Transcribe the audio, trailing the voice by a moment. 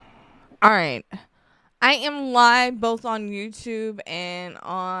All right. I am live both on YouTube and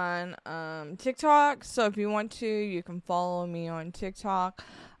on TikTok. So if you want to, you can follow me on TikTok.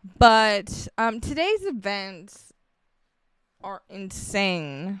 But today's events are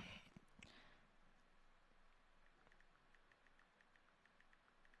insane.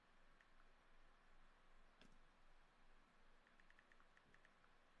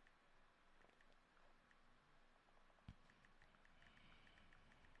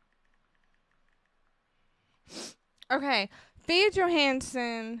 Okay. Fia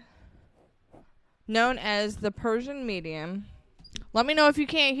Johansson, known as the Persian Medium. Let me know if you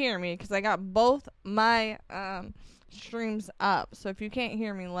can't hear me because I got both my streams up. So if you can't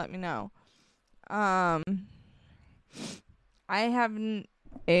hear me, let me know. Um, I have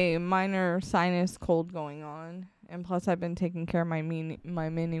a minor sinus cold going on, and plus I've been taking care of my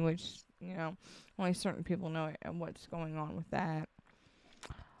mini, which only certain people know what's going on with that.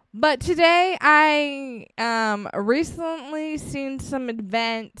 But today I recently seen some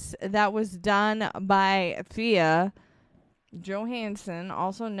events that was done by Fia Johansson,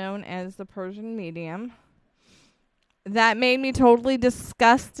 also known as the Persian Medium, that made me totally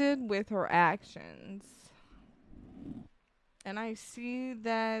disgusted with her actions. And I see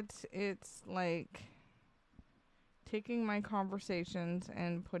that it's like taking my conversations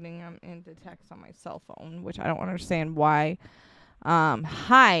and putting them into text on my cell phone, which I don't understand why.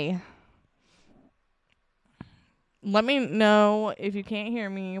 Hi. Let me know if you can't hear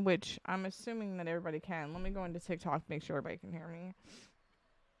me, which I'm assuming that everybody can. Let me go into TikTok, make sure everybody can hear me.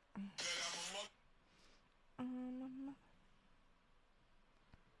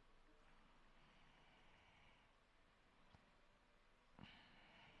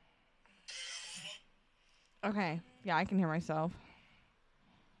 Okay. Yeah, I can hear myself.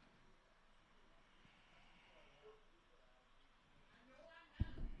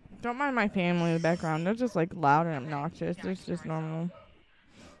 Don't mind my family in the background. They're just like loud and obnoxious. It's just normal.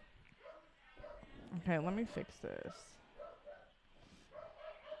 Okay, let me fix this.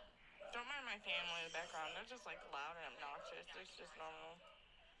 Don't mind my family in the background. They're just like loud and obnoxious. It's just normal.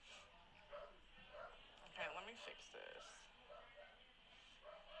 Okay, let me fix this.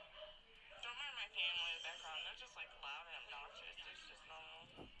 Don't mind my family in the background. They're just like loud and obnoxious. It's just normal.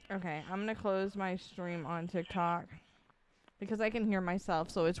 Okay, I'm gonna close my stream on TikTok because I can hear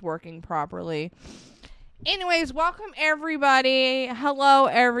myself, so it's working properly. Anyways, welcome everybody. Hello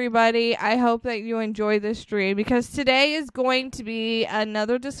everybody. I hope that you enjoy this stream because today is going to be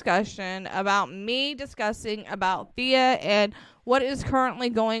another discussion about me discussing about Fia and what is currently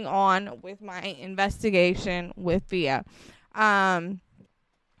going on with my investigation with Fia. Let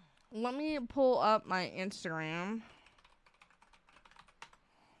me pull up my Instagram.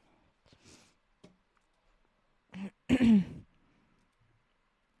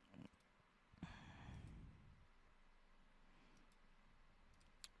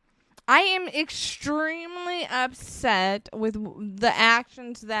 I am extremely upset with the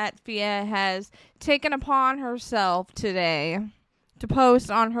actions that Fia has taken upon herself today to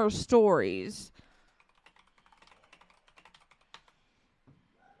post on her stories.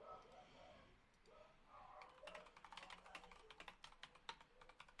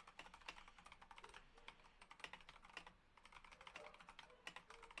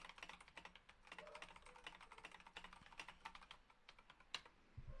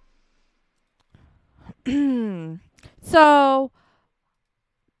 So,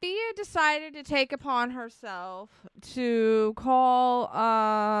 Fia decided to take upon herself to call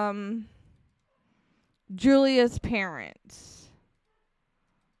Julia's parents.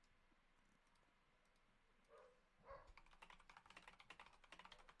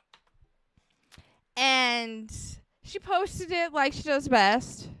 And she posted it like she does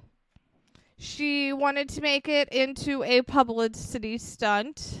best. She wanted to make it into a publicity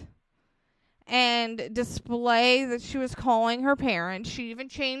stunt and display that she was calling her parents. She even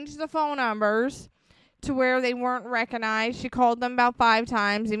changed the phone numbers to where they weren't recognized. She called them about 5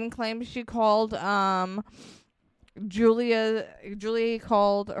 times, even claimed she called Julia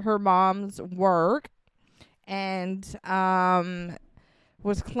called her mom's work and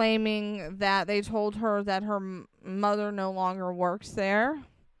was claiming that they told her that her mother no longer works there.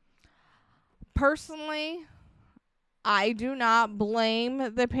 Personally, I do not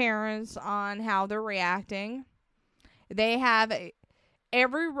blame the parents on how they're reacting. They have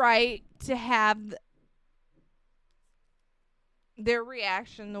every right to have their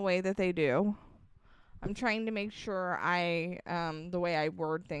reaction the way that they do. I'm trying to make sure the way I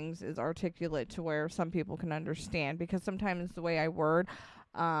word things is articulate to where some people can understand, because sometimes the way I word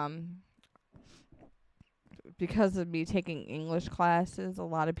because of me taking English classes, a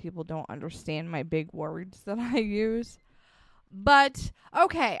lot of people don't understand my big words that I use. But,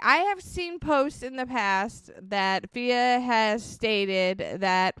 okay, I have seen posts in the past that Fia has stated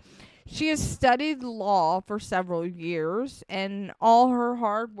that she has studied law for several years, and all her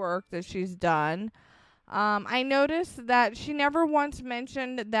hard work that she's done. I noticed that she never once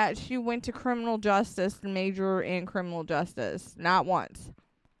mentioned that she went to criminal justice and majored in criminal justice. Not once.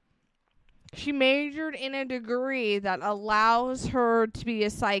 She majored in a degree that allows her to be a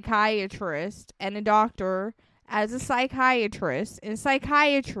psychiatrist and a doctor as a psychiatrist in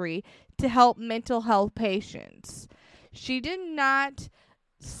psychiatry to help mental health patients. She did not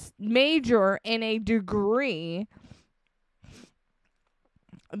major in a degree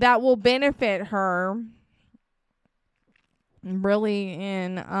that will benefit her really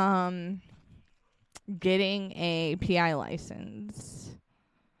in getting a PI license.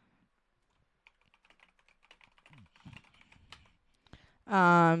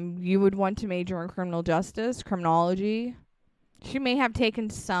 You would want to major in criminal justice, criminology. She may have taken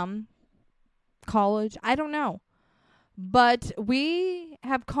some college. I don't know. But we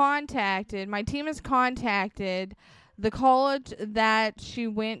have contacted, my team has contacted the college that she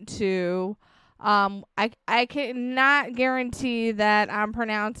went to. I cannot guarantee that I'm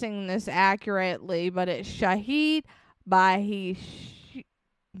pronouncing this accurately, but it's Shahid Bahish.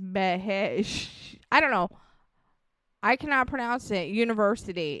 I don't know. I cannot pronounce it.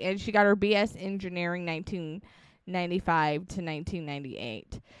 University. And she got her BS Engineering 1995 to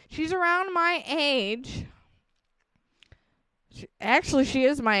 1998. She's around my age. She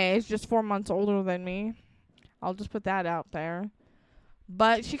is my age, just 4 months older than me. I'll just put that out there.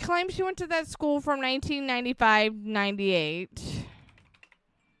 But she claims she went to that school from 1995 to 98.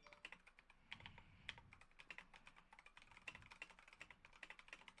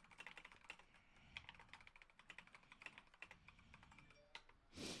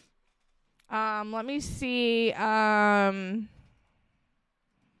 Let me see. I'm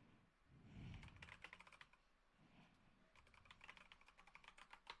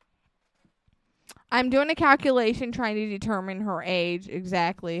doing a calculation trying to determine her age,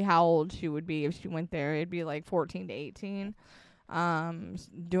 exactly how old she would be if she went there. It'd be like 14 to 18.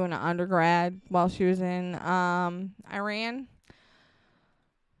 Doing an undergrad while she was in Iran.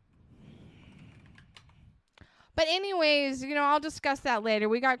 But anyways, I'll discuss that later.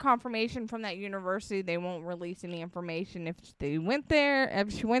 We got confirmation from that university they won't release any information if she went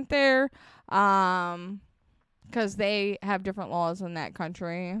there, because they have different laws in that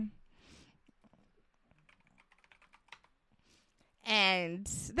country. And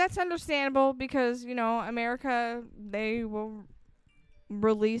that's understandable because, America, they will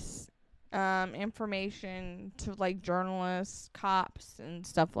release information to, like, journalists, cops, and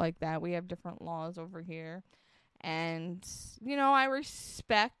stuff like that. We have different laws over here. And, I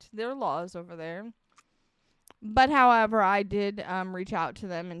respect their laws over there. But, however, I did reach out to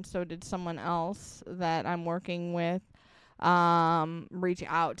them, and so did someone else that I'm working with reach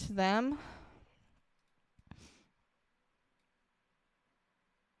out to them.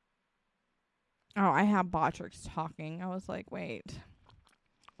 Oh, I have Botrix talking. I was like, wait.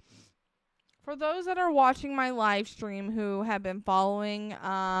 For those that are watching my live stream who have been following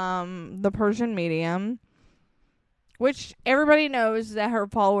the Persian Medium, which everybody knows that her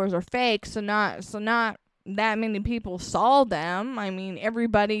followers are fake, so not that many people saw them. I mean,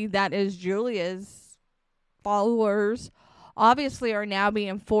 everybody that is Julia's followers obviously are now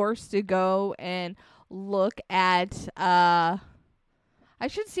being forced to go and look at I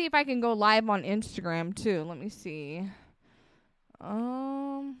should see if I can go live on Instagram too. Let me see.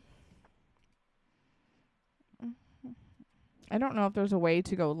 I don't know if there's a way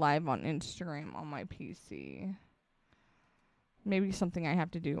to go live on Instagram on my PC. Maybe something I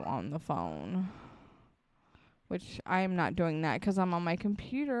have to do on the phone. Which I am not doing that because I'm on my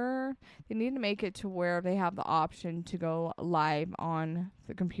computer. They need to make it to where they have the option to go live on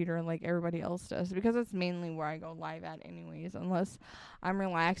the computer like everybody else does. Because it's mainly where I go live at anyways. Unless I'm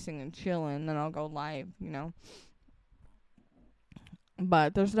relaxing and chilling, then I'll go live,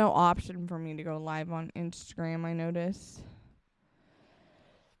 But there's no option for me to go live on Instagram, I noticed.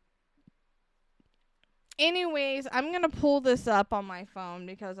 Anyways, I'm going to pull this up on my phone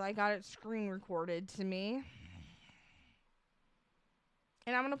because I got it screen recorded to me.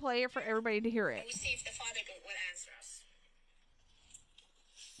 And I'm going to play it for everybody to hear it. We see if the father will answer us.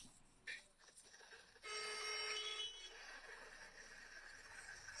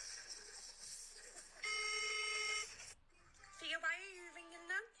 Fia, why are you ringing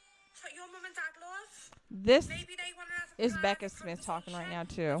them? What your mum and dad love? This is Becca Smith talking right now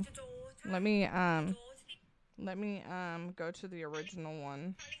too. Let me Let me go to the original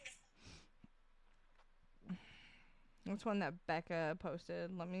one. That's one that Becca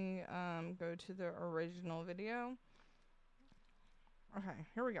posted. Let me go to the original video. Okay,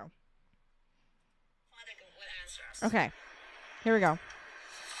 here we go. Okay, here we go.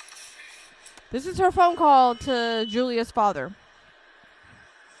 This is her phone call to Julia's father.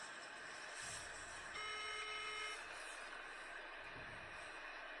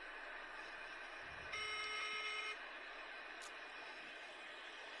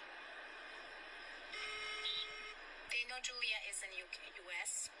 They know Julia is in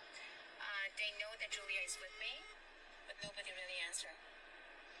US. They know that Julia is with me, but nobody really answered.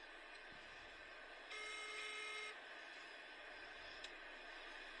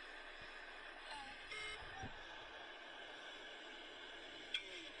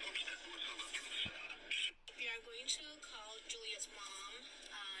 We are going to call Julia's mom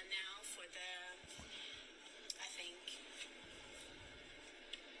now for the, I think,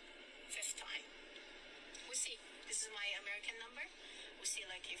 5th time. We'll see. This is my American number. We'll see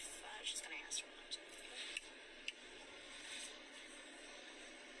like if she's gonna answer or not.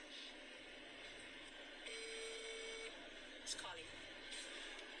 It's calling.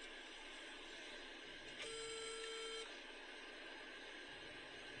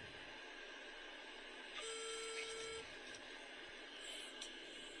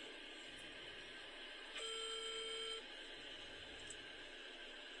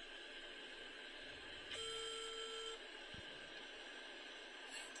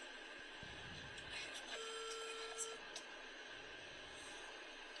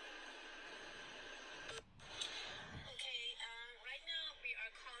 Right now we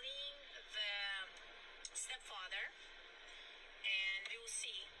are calling the stepfather, and we will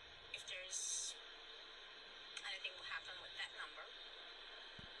see if there's anything will happen with that number.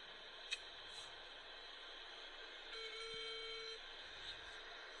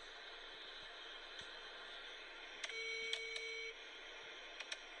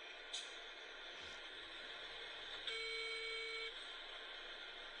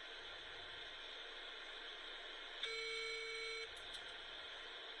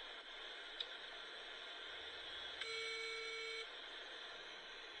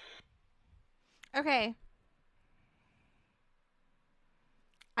 Okay.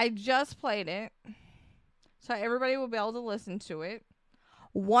 I just played it, so everybody will be able to listen to it.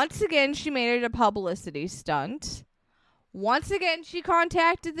 Once again, she made it a publicity stunt. Once again, she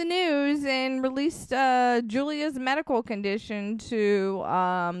contacted the news and released Julia's medical condition to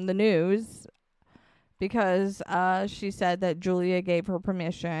the news because she said that Julia gave her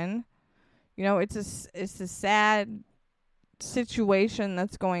permission. You know, it's a sad situation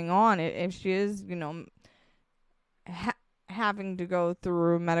that's going on. If she is, you know, having to go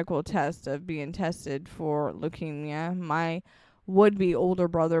through medical tests of being tested for leukemia. My would-be older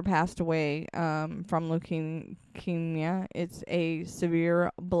brother passed away from leukemia. It's a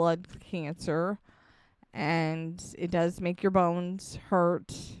severe blood cancer, and it does make your bones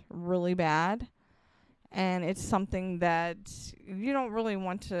hurt really bad. And it's something that you don't really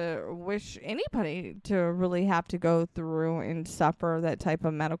want to wish anybody to really have to go through and suffer that type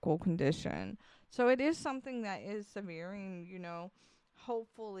of medical condition. So it is something that is severe, and, you know,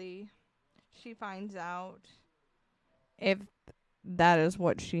 hopefully she finds out if that is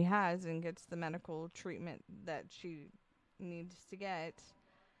what she has and gets the medical treatment that she needs to get.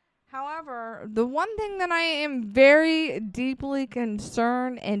 However, the one thing that I am very deeply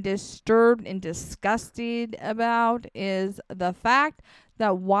concerned and disturbed and disgusted about is the fact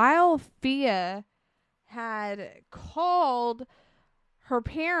that while Fia had called her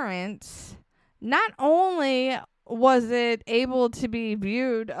parents, not only was it able to be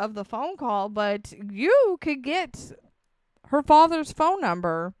viewed of the phone call, but you could get her father's phone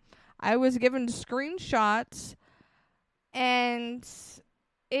number. I was given screenshots, and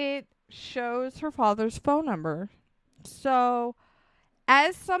it shows her father's phone number. So,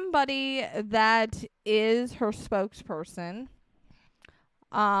 as somebody that is her spokesperson,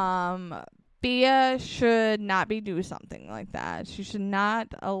 Fia should not be doing something like that. She should not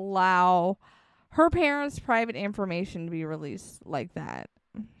allow her parents' private information to be released like that.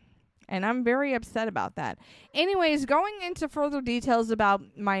 And I'm very upset about that. Anyways, going into further details about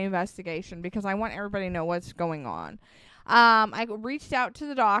my investigation, because I want everybody to know what's going on. I reached out to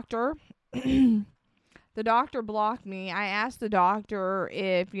the doctor. The doctor blocked me. I asked the doctor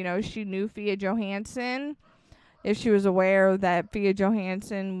if, you know, she knew Fia Johansson, if she was aware that Fia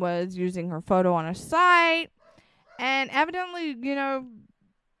Johansson was using her photo on a site. And evidently, you know,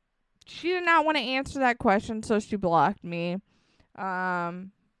 she did not want to answer that question, so she blocked me.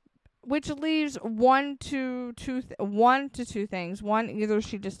 which leaves one to two things. One, either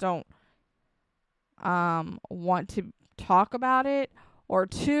she just don't want to talk about it, or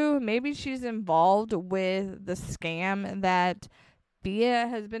two, maybe she's involved with the scam that Fia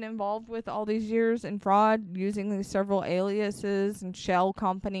has been involved with all these years in fraud, using these several aliases and shell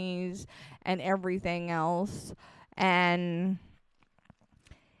companies and everything else. And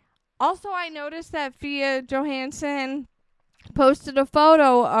also, I noticed that Fia Johansson posted a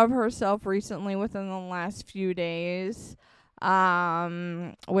photo of herself recently within the last few days,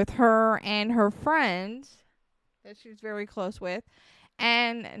 with her and her friend that she's very close with.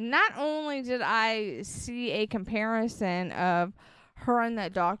 And not only did I see a comparison of her and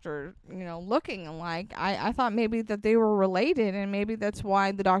that doctor, looking alike, I thought maybe that they were related, and maybe that's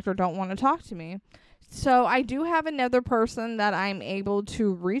why the doctor don't want to talk to me. So I do have another person that I'm able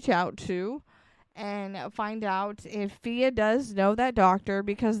to reach out to and find out if Fia does know that doctor,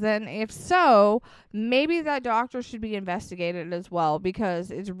 because then if so, maybe that doctor should be investigated as well, because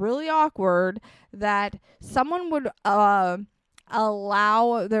it's really awkward that someone would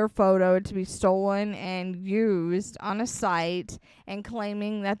allow their photo to be stolen and used on a site and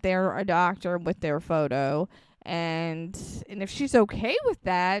claiming that they're a doctor with their photo. And if she's okay with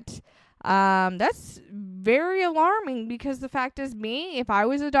that, that's very alarming, because the fact is, if I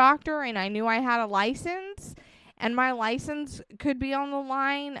was a doctor and I knew I had a license and my license could be on the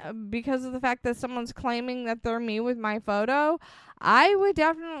line because of the fact that someone's claiming that they're me with my photo, I would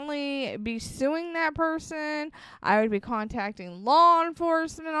definitely be suing that person. I would be contacting law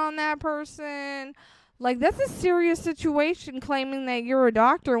enforcement on that person. Like, that's a serious situation, claiming that you're a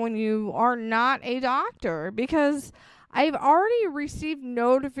doctor when you are not a doctor, because I've already received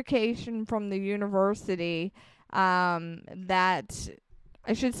notification from the university that,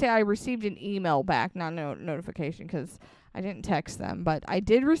 I should say I received an email back, not notification, because I didn't text them, but I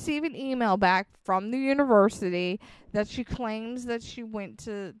did receive an email back from the university that she claims that she went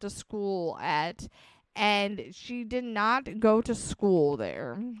to the school at, and she did not go to school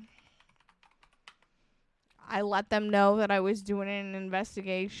there. I let them know that I was doing an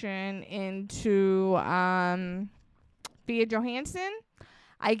investigation into Fia Johansson.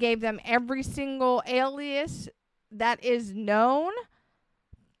 I gave them every single alias that is known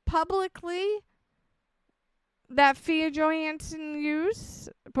publicly that Fia Johansson used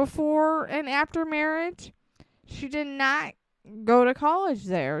before and after marriage. She did not go to college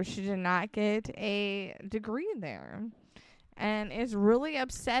there. She did not get a degree there. And it's really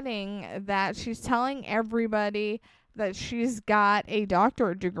upsetting that she's telling everybody that she's got a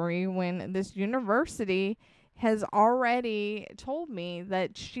doctorate degree when this university has already told me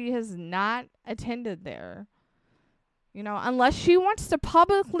that she has not attended there. Unless she wants to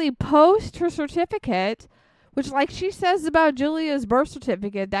publicly post her certificate, which, like she says about Julia's birth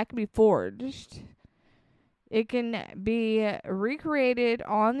certificate, that can be forged. It can be recreated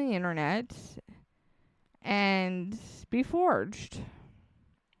on the internet and be forged.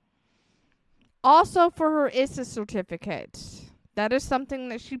 Also, for her ISA certificate, that is something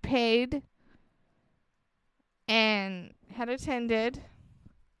that she paid and had attended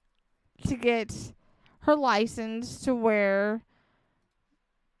to get her license to where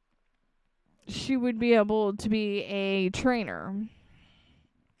she would be able to be a trainer.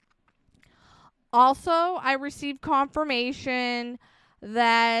 Also, I received confirmation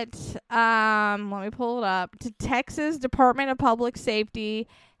that, let me pull it up, to Texas Department of Public Safety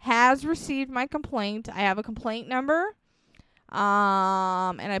has received my complaint. I have a complaint number,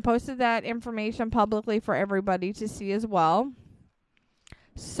 and I posted that information publicly for everybody to see as well.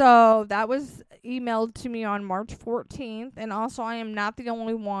 So that was emailed to me on March 14th, and also I am not the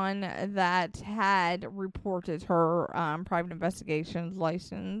only one that had reported her private investigations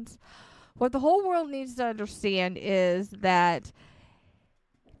license. What the whole world needs to understand is that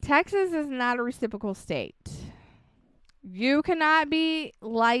Texas is not a reciprocal state. You cannot be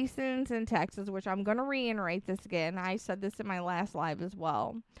licensed in Texas, which I'm going to reiterate this again. I said this in my last live as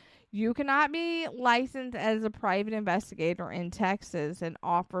well. You cannot be licensed as a private investigator in Texas and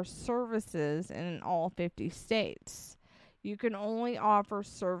offer services in all 50 states. You can only offer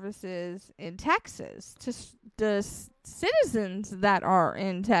services in Texas to the citizens that are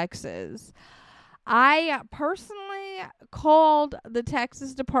in Texas. I personally called the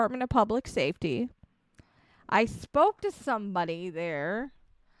Texas Department of Public Safety. I spoke to somebody there.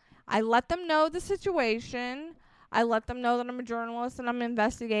 I let them know the situation. I let them know that I'm a journalist and I'm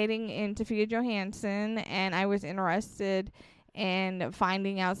investigating into Fia Johansson, and I was interested in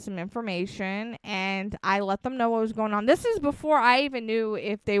finding out some information, and I let them know what was going on. This is before I even knew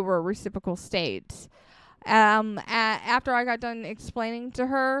if they were reciprocal states. After I got done explaining to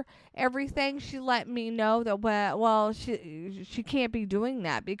her everything, she let me know that she can't be doing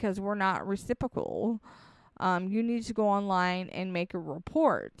that because we're not reciprocal. You need to go online and make a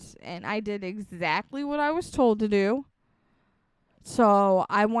report. And I did exactly what I was told to do. So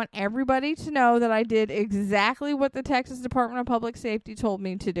I want everybody to know that I did exactly what the Texas Department of Public Safety told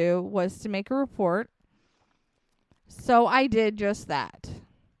me to do, was to make a report. So I did just that.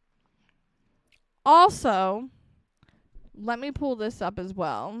 Also, let me pull this up as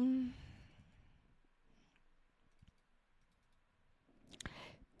well.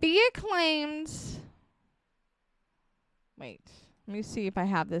 Fia claims... Wait, let me see if I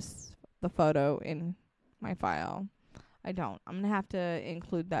have the photo in my file. I don't. I'm going to have to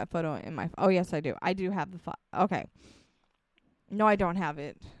include that photo in my... Oh, yes, I do. I do have the file. Okay. No, I don't have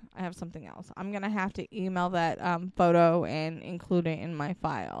it. I have something else. I'm going to have to email that photo and include it in my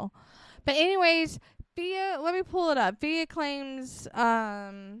file. But anyways, Fia... Let me pull it up. Fia claims...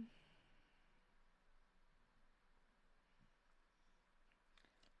 let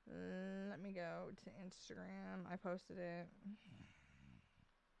me go to Instagram. I posted it.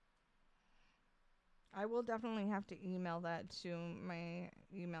 I will definitely have to email that to my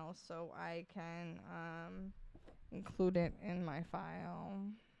email so I can include it in my file.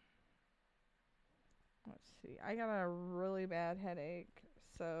 Let's see. I got a really bad headache,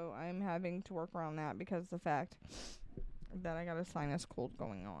 so I'm having to work around that because of the fact that I got a sinus cold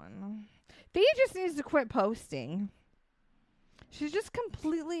going on. Fia just needs to quit posting. She's just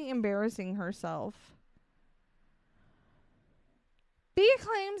completely embarrassing herself. Fia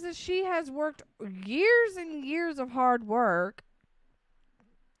claims that she has worked years and years of hard work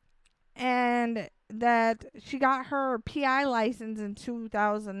and that she got her PI license in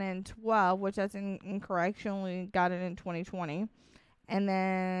 2012, which that's incorrect. She only got it in 2020. And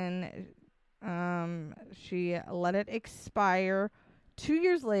then she let it expire 2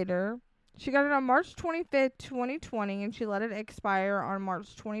 years later. She got it on March 25th, 2020, and she let it expire on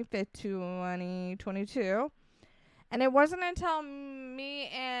March 25th, 2022. And it wasn't until me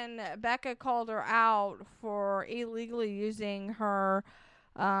and Becca called her out for illegally using her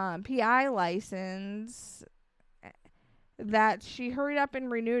PI license that she hurried up and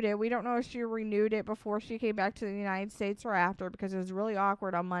renewed it. We don't know if she renewed it before she came back to the United States or after, because it was really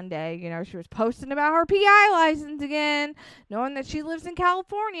awkward on Monday. You know, she was posting about her PI license again, knowing that she lives in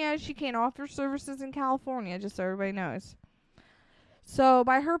California. She can't offer services in California, just so everybody knows. So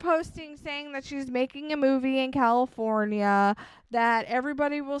by her posting saying that she's making a movie in California, that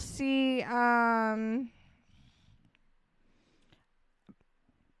everybody will see about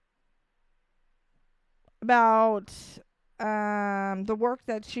the work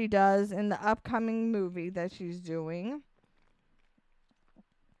that she does in the upcoming movie that she's doing.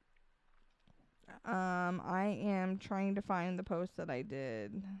 I am trying to find the post that I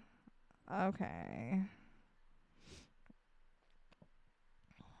did. Okay.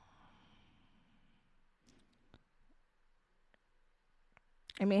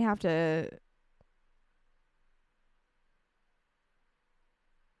 I may have to...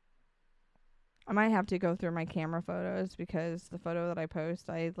 I might have to go through my camera photos because the photo that I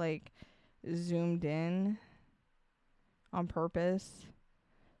post, I zoomed in on purpose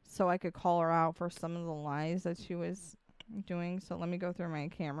so I could call her out for some of the lies that she was doing. So let me go through my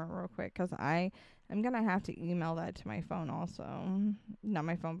camera real quick because I'm going to have to email that to my phone also. Not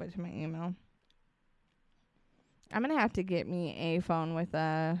my phone, but to my email. I'm going to have to get me a phone with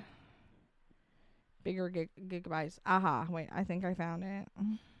bigger gigabytes. Aha, wait, I think I found it.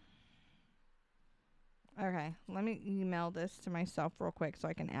 Okay, let me email this to myself real quick so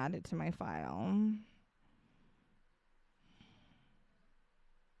I can add it to my file.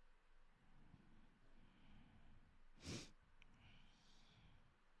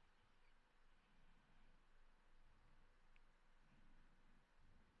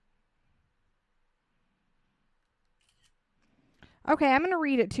 Okay, I'm going to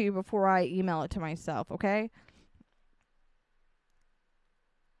read it to you before I email it to myself, okay?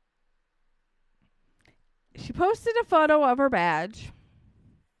 She posted a photo of her badge.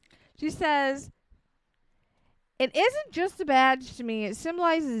 She says, "It isn't just a badge to me. It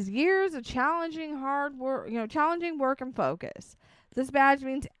symbolizes years of challenging work and focus. This badge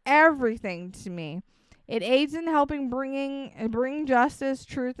means everything to me. It aids in helping bring justice,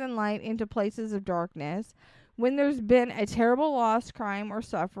 truth, and light into places of darkness. When there's been a terrible loss, crime, or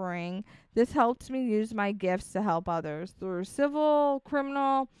suffering, this helps me use my gifts to help others through civil,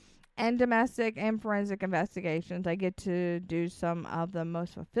 criminal, and domestic and forensic investigations. I get to do some of the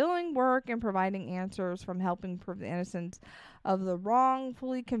most fulfilling work in providing answers, from helping prove the innocence of the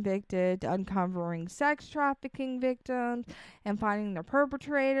wrongfully convicted to uncovering sex trafficking victims and finding the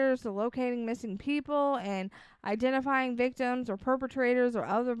perpetrators, to locating missing people and identifying victims or perpetrators or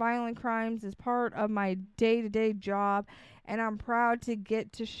other violent crimes is part of my day-to-day job, and I'm proud to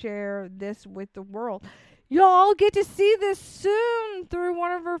get to share this with the world. Y'all get to see this soon through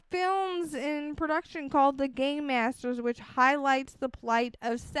one of her films in production called The Game Masters, which highlights the plight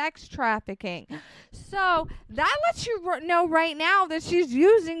of sex trafficking. So that lets you know right now that she's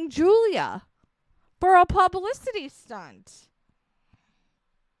using Julia for a publicity stunt.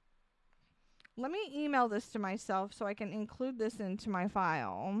 Let me email this to myself so I can include this into my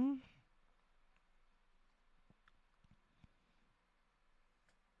file.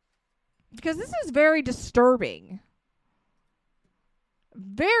 Because this is very disturbing.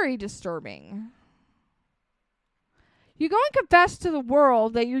 Very disturbing. You go and confess to the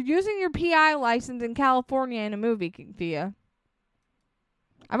world that you're using your PI license in California in a movie, Fia.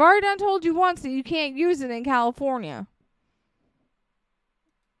 I've already done told you once that you can't use it in California.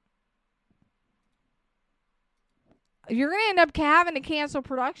 You're going to end up having to cancel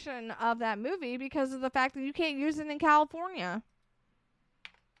production of that movie because of the fact that you can't use it in California.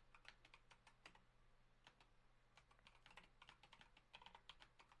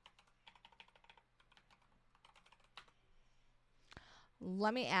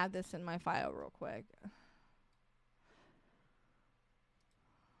 Let me add this in my file real quick.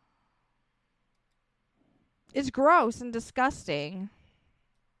 It's gross and disgusting.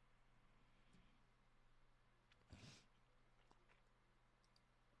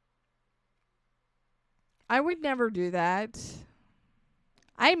 I would never do that.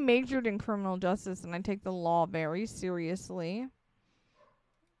 I majored in criminal justice and I take the law very seriously.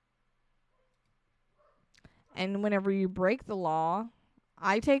 And whenever you break the law,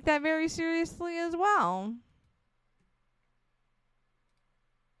 I take that very seriously as well.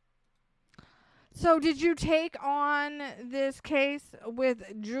 So did you take on this case with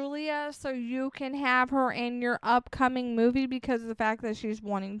Julia so you can have her in your upcoming movie because of the fact that she's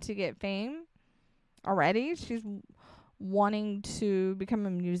wanting to get fame already? She's wanting to become a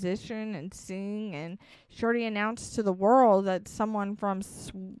musician and sing, and she already announced to the world that someone from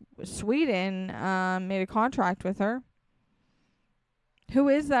Sweden made a contract with her. Who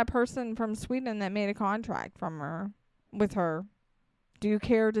is that person from Sweden that made a contract with her? Do you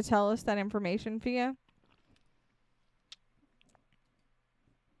care to tell us that information, Fia?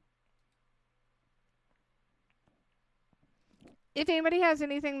 If anybody has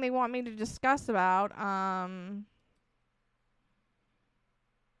anything they want me to discuss about,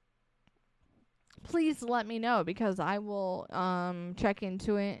 please let me know because I will check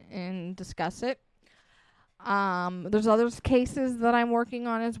into it and discuss it. There's other cases that I'm working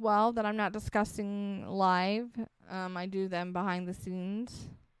on as well that I'm not discussing live. I do them behind the scenes.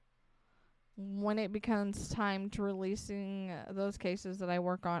 When it becomes time to releasing those cases that I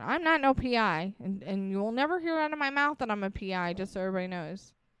work on, I'm not no PI, and you will never hear out of my mouth that I'm a PI, just so everybody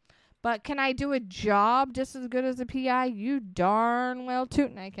knows. But can I do a job just as good as a PI? You darn well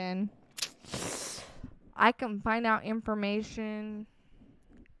tootin' I can. I can find out information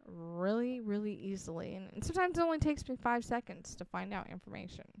really, really easily. And sometimes it only takes me 5 seconds to find out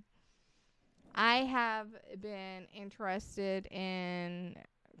information. I have been interested in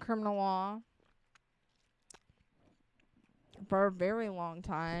criminal law for a very long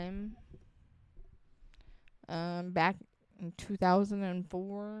time. Back in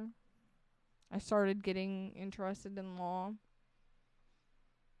 2004, I started getting interested in law.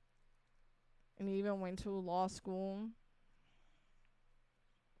 And even went to law school.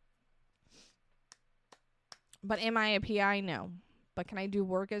 But am I a PI? No. But can I do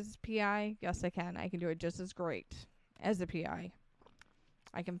work as a PI? Yes, I can. I can do it just as great as a PI.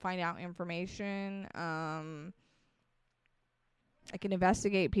 I can find out information. I can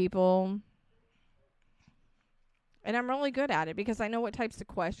investigate people. And I'm really good at it because I know what types of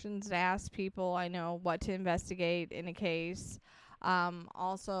questions to ask people. I know what to investigate in a case.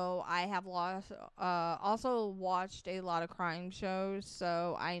 Also, I have also watched a lot of crime shows,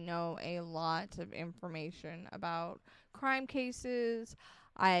 so I know a lot of information about crime cases.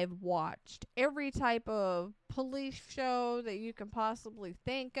 I've watched every type of police show that you can possibly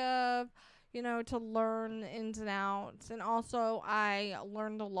think of, to learn the ins and outs. And also, I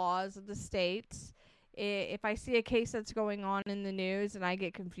learned the laws of the states. If I see a case that's going on in the news and I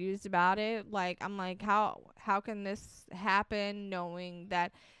get confused about it, I'm like, how can this happen, knowing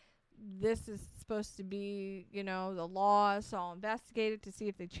that this is supposed to be, the law, so I'll investigate it to see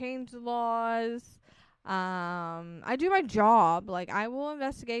if they change the laws. I do my job. Like, I will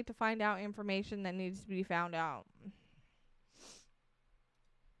investigate to find out information that needs to be found out.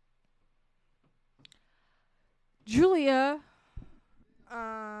 Julia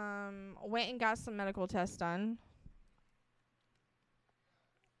went and got some medical tests done.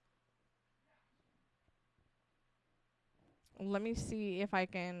 Let me see if I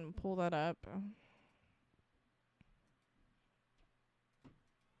can pull that up.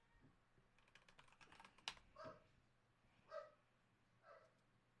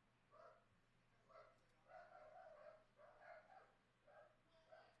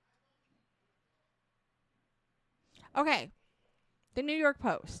 Okay. The New York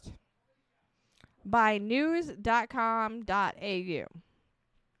Post by news.com.au.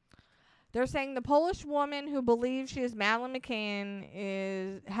 They're saying the Polish woman who believes she is Madeleine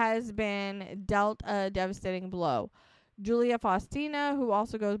McCann has been dealt a devastating blow. Julia Faustina, who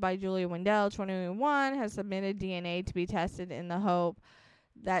also goes by Julia Wendell, 21, has submitted DNA to be tested in the hope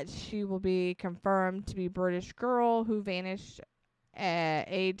that she will be confirmed to be British girl who vanished at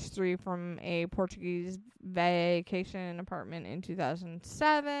age 3 from a Portuguese vacation apartment in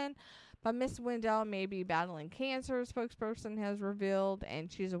 2007. But Miss Wendell may be battling cancer, spokesperson has revealed,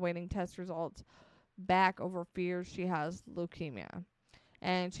 and she's awaiting test results back over fears she has leukemia.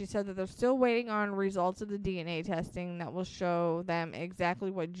 And she said that they're still waiting on results of the DNA testing that will show them exactly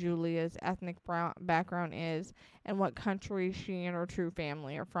what Julia's ethnic background is and what country she and her true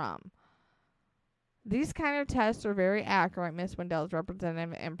family are from. These kind of tests are very accurate, Miss Wendell's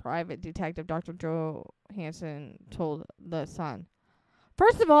representative and private detective Dr. Johansson told The Sun.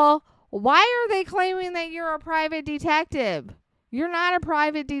 First of all, why are they claiming that you're a private detective? You're not a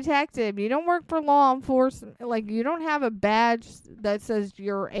private detective. You don't work for law enforcement. Like, you don't have a badge that says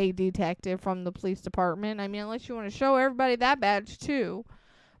you're a detective from the police department. I mean, unless you want to show everybody that badge, too.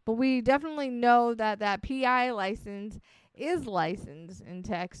 But we definitely know that PI license is licensed in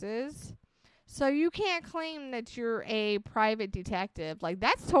Texas. So you can't claim that you're a private detective. Like,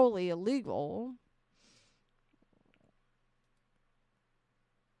 that's totally illegal.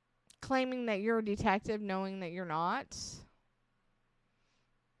 Claiming that you're a detective knowing that you're not.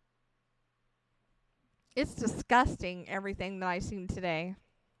 It's disgusting, everything that I've seen today.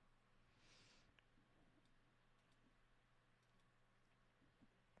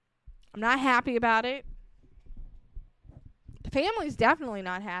 I'm not happy about it. The family's definitely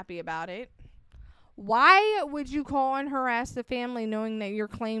not happy about it. Why would you call and harass the family knowing that you're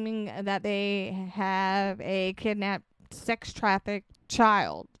claiming that they have a kidnapped, sex trafficked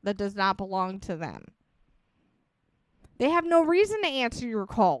child that does not belong to them? They have no reason to answer your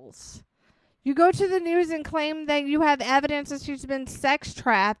calls. You go to the news and claim that you have evidence that she's been sex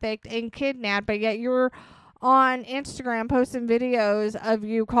trafficked and kidnapped, but yet you're on Instagram posting videos of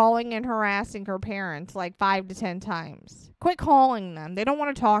you calling and harassing her parents like 5 to 10 times. Quit calling them. They don't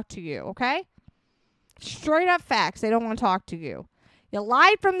want to talk to you, okay? Straight up facts. They don't want to talk to you. You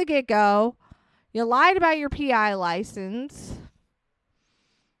lied from the get-go. You lied about your PI license.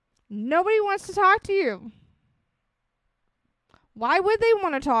 Nobody wants to talk to you. Why would they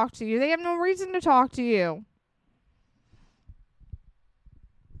want to talk to you? They have no reason to talk to you.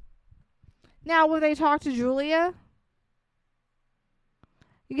 Now, will they talk to Julia?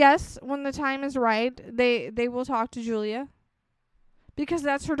 Yes, when the time is right, they will talk to Julia. Because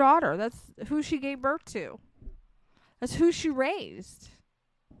that's her daughter. That's who she gave birth to. That's who she raised.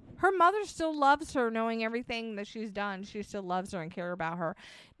 Her mother still loves her, knowing everything that she's done. She still loves her and cares about her.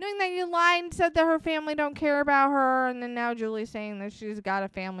 Knowing that you lied and said that her family don't care about her, and then now Julie's saying that she's got a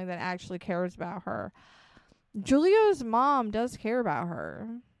family that actually cares about her. Julia's mom does care about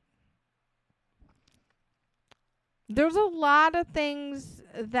her. There's a lot of things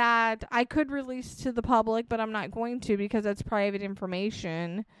that I could release to the public, but I'm not going to because that's private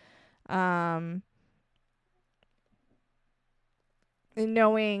information.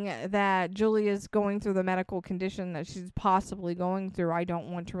 Knowing that Julia's going through the medical condition that she's possibly going through, I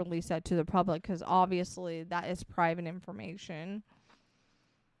don't want to release that to the public because obviously that is private information.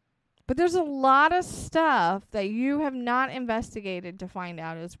 But there's a lot of stuff that you have not investigated to find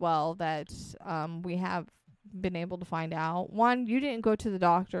out as well that we have been able to find out. One, you didn't go to the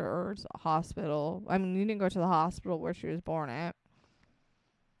doctor or hospital. I mean, you didn't go to the hospital where she was born at.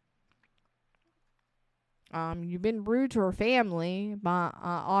 You've been rude to her family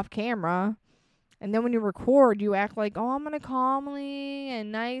off camera. And then when you record, you act like, oh, I'm going to calmly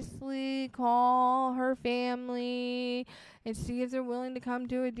and nicely call her family and see if they're willing to come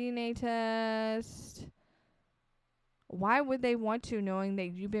do a DNA test. Why would they want to, knowing that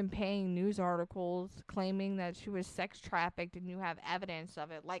you've been paying news articles claiming that she was sex trafficked and you have evidence of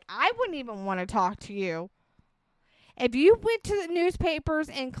it? Like, I wouldn't even want to talk to you. If you went to the newspapers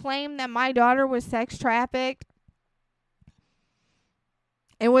and claimed that my daughter was sex trafficked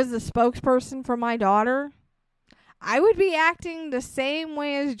and was the spokesperson for my daughter, I would be acting the same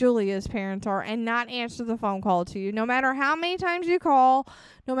way as Julia's parents are and not answer the phone call to you. No matter how many times you call,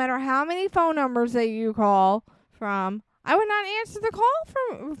 no matter how many phone numbers that you call from, I would not answer the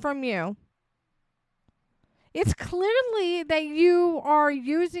call from you. It's clearly that you are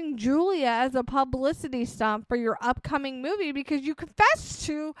using Julia as a publicity stunt for your upcoming movie because you confessed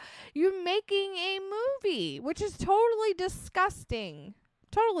to you making a movie, which is totally disgusting.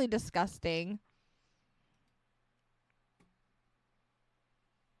 Totally disgusting.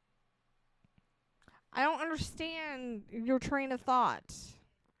 I don't understand your train of thought.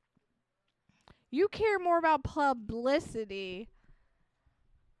 You care more about publicity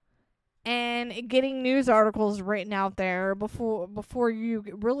and getting news articles written out there before you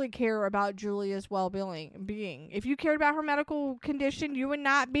really care about Julia's well-being. If you cared about her medical condition, you would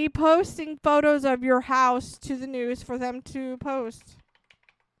not be posting photos of your house to the news for them to post.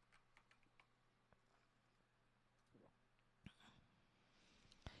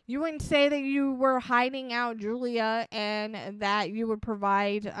 You wouldn't say that you were hiding out Julia and that you would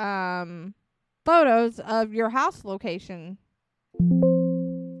provide photos of your house location.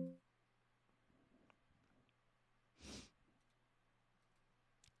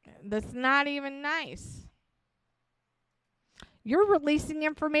 That's not even nice. You're releasing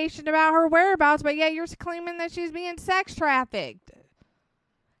information about her whereabouts, but yet you're claiming that she's being sex trafficked.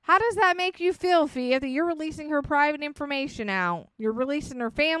 How does that make you feel, Fia, that you're releasing her private information out? You're releasing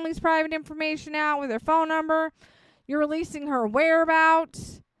her family's private information out with her phone number. You're releasing her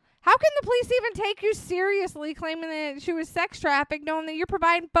whereabouts. How can the police even take you seriously claiming that she was sex trafficked, knowing that you're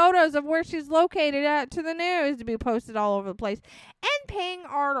providing photos of where she's located at to the news to be posted all over the place and paying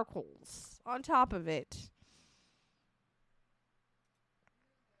articles on top of it?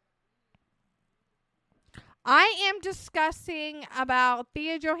 I am discussing about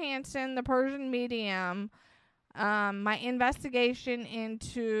Fia Johansson, the Persian Medium, my investigation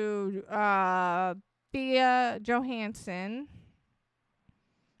into Fia Johansson.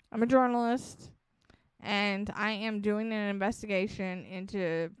 I'm a journalist, and I am doing an investigation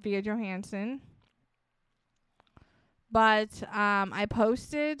into Fia Johansson. But I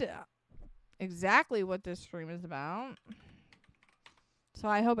posted exactly what this stream is about. So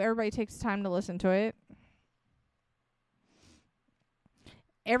I hope everybody takes time to listen to it.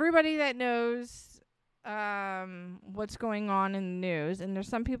 Everybody that knows what's going on in the news, and there's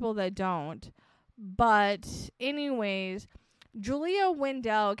some people that don't. But anyways, Julia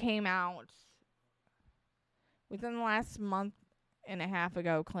Wendell came out within the last month and a half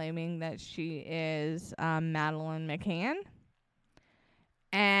ago claiming that she is Madeleine McCann.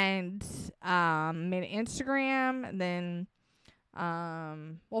 And made an Instagram. Then,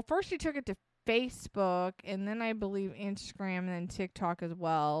 well, first she took it to Facebook, and then I believe Instagram, and then TikTok as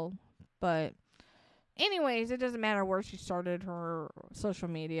well. But anyways, it doesn't matter where she started her social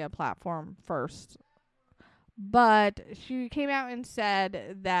media platform first. But she came out and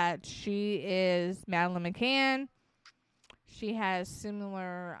said that she is Madeleine McCann. She has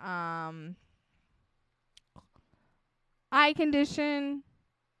similar eye condition,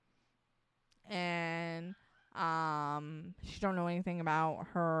 and she don't know anything about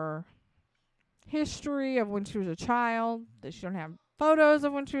her history of when she was a child, that she don't have photos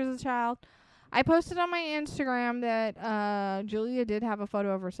of when she was a child. I posted on my Instagram that Julia did have a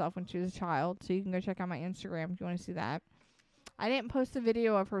photo of herself when she was a child, so you can go check out my Instagram if you want to see that. I didn't post a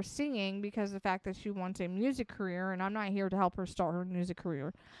video of her singing because of the fact that she wants a music career, and I'm not here to help her start her music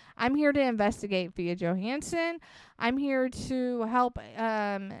career. I'm here to investigate Fia Johansson. I'm here to help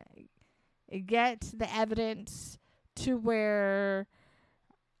get the evidence to where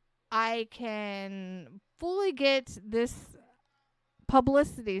I can fully get this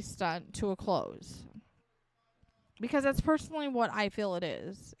publicity stunt to a close. Because that's personally what I feel it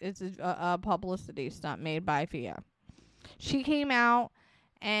is. It's a publicity stunt made by Fia. She came out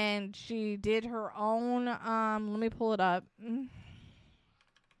and she did her own, let me pull it up.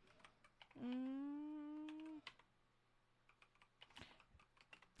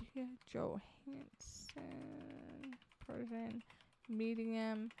 Fia Johansson, Persian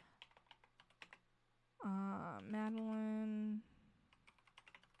Medium, Madeleine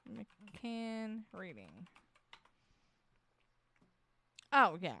McCann reading.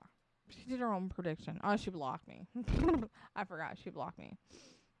 Oh, yeah. She did her own prediction. Oh, she blocked me. I forgot she blocked me.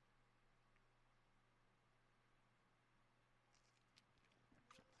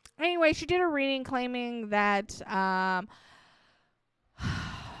 Anyway, she did a reading claiming that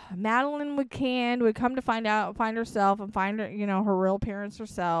Madeline would come to find herself and find her, her real parents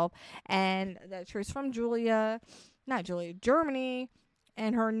herself, and that she was from Germany,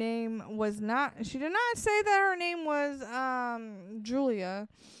 and her name was not. She did not say that her name was Julia.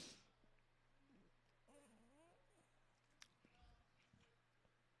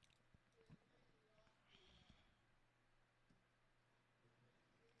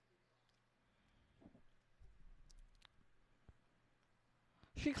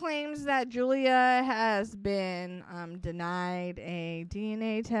 She claims that Julia has been denied a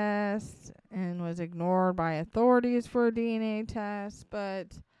DNA test and was ignored by authorities for a DNA test, but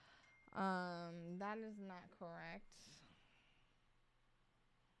that is not correct.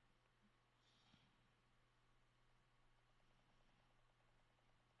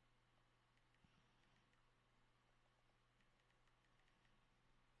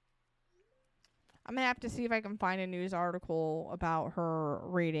 I'm going to have to see if I can find a news article about her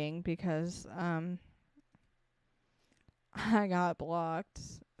reading because I got blocked,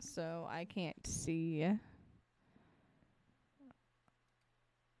 so I can't see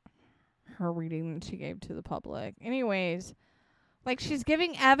her reading that she gave to the public. Anyways, like, she's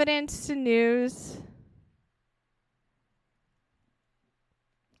giving evidence to news.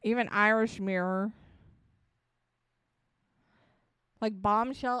 Even Irish Mirror. Like,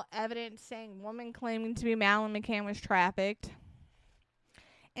 bombshell evidence saying woman claiming to be Madeline McCann was trafficked.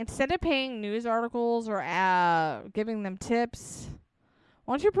 Instead of paying news articles or giving them tips,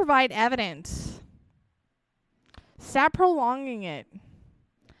 why don't you provide evidence? Stop prolonging it.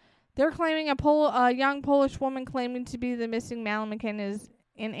 They're claiming a young Polish woman claiming to be the missing Madeline McCann is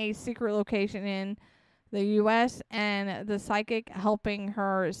in a secret location in the U.S., and the psychic helping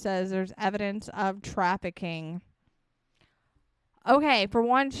her says there's evidence of trafficking. Okay, for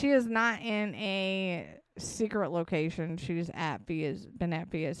one, she is not in a secret location. She's been at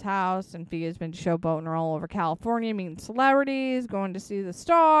Fia's house, and Fia's been showboating her all over California, meeting celebrities, going to see the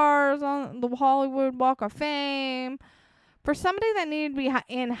stars on the Hollywood Walk of Fame. For somebody that needed to be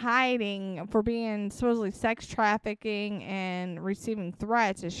in hiding for being supposedly sex trafficking and receiving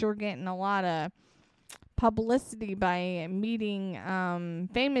threats, is sure getting a lot of publicity by meeting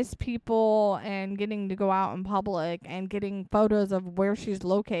famous people and getting to go out in public and getting photos of where she's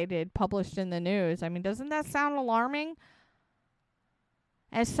located published in the news. I mean, doesn't that sound alarming?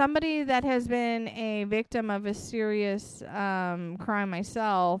 As somebody that has been a victim of a serious crime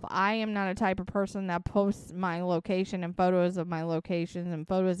myself, I am not a type of person that posts my location and photos of my locations and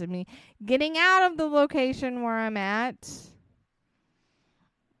photos of me getting out of the location where I'm at.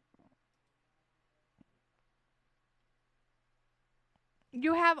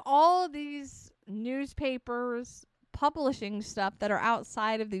 You have all of these newspapers publishing stuff that are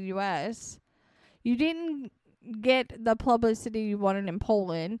outside of the U.S. You didn't get the publicity you wanted in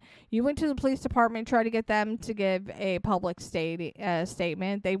Poland. You went to the police department, tried to get them to give a public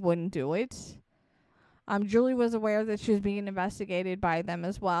statement. They wouldn't do it. Julie was aware that she was being investigated by them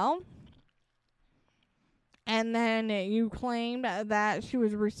as well. And then you claimed that she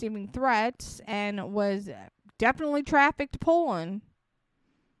was receiving threats and was definitely trafficked to Poland.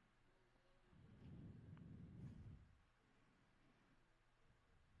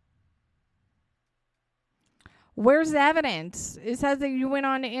 Where's the evidence? It says that you went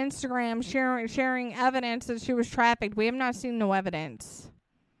on to Instagram sharing evidence that she was trafficked. We have not seen no evidence.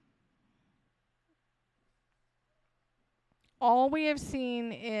 All we have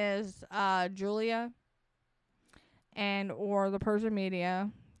seen is Julia or the Persian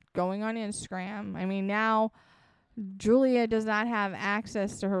Media going on Instagram. I mean, now Julia does not have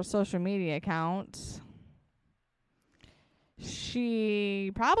access to her social media accounts.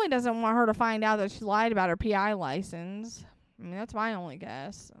 She probably doesn't want her to find out that she lied about her PI license. I mean, that's my only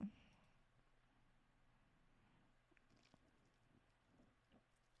guess.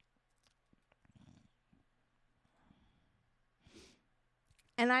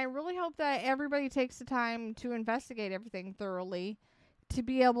 And I really hope that everybody takes the time to investigate everything thoroughly to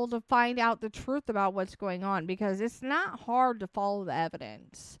be able to find out the truth about what's going on, because it's not hard to follow the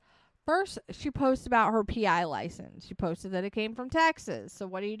evidence. First, she posts about her PI license. She posted that it came from Texas. So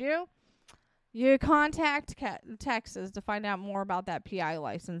what do? You contact Texas to find out more about that PI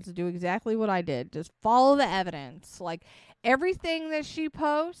license. Do exactly what I did. Just follow the evidence. Like, everything that she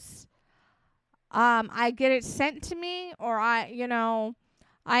posts, I get it sent to me, or I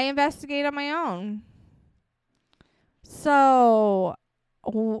investigate on my own. So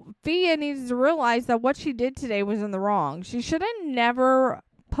Fia needs to realize that what she did today was in the wrong. She should have never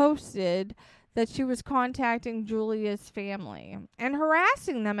posted that she was contacting Julia's family and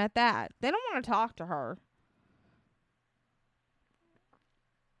harassing them at that. They don't want to talk to her.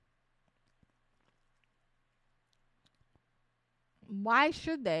 Why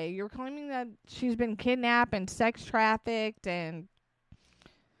should they? You're claiming that she's been kidnapped and sex trafficked and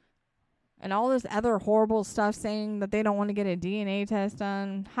all this other horrible stuff, saying that they don't want to get a DNA test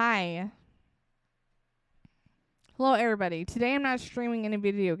done. Hi. Hello, everybody. Today I'm not streaming any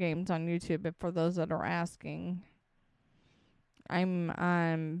video games on YouTube, but for those that are asking,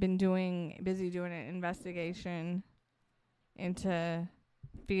 I'm busy doing an investigation into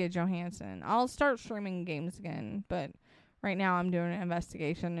Fia Johansson. I'll start streaming games again, but right now I'm doing an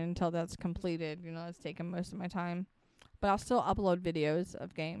investigation until that's completed. You know, it's taking most of my time. But I'll still upload videos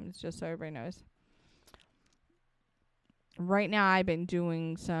of games, just so everybody knows. Right now I've been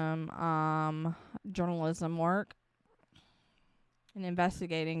doing some journalism work and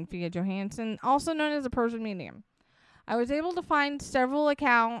investigating Fia Johansson, also known as the Persian Medium. I was able to find several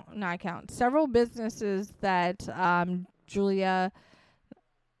businesses that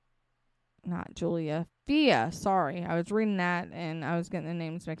Fia, sorry. I was reading that and I was getting the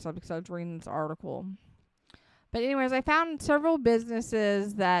names mixed up because I was reading this article. But anyways, I found several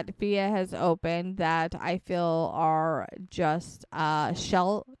businesses that Fia has opened that I feel are just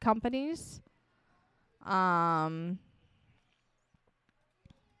shell companies. And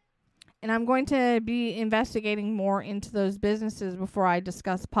I'm going to be investigating more into those businesses before I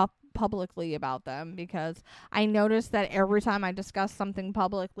discuss publicly about them, because I noticed that every time I discuss something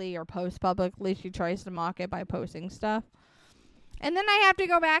publicly or post publicly, she tries to mock it by posting stuff. And then I have to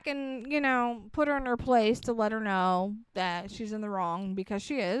go back and, put her in her place to let her know that she's in the wrong, because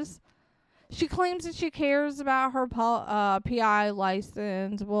she is. She claims that she cares about her PI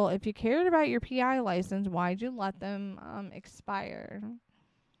license. Well, if you cared about your PI license, why'd you let them expire?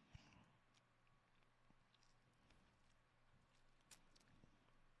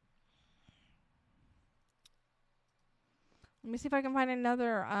 Let me see if I can find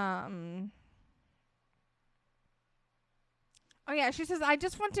another. Oh, yeah, she says, I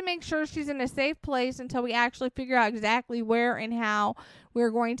just want to make sure she's in a safe place until we actually figure out exactly where and how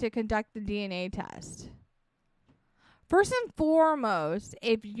we're going to conduct the DNA test. First and foremost,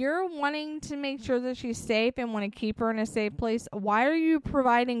 if you're wanting to make sure that she's safe and want to keep her in a safe place, why are you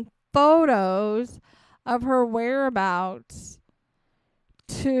providing photos of her whereabouts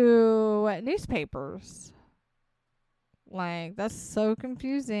to newspapers? Like, that's so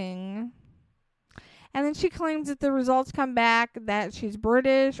confusing. And then she claims that the results come back that she's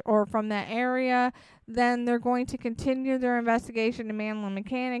British or from that area. Then they're going to continue their investigation to Madeline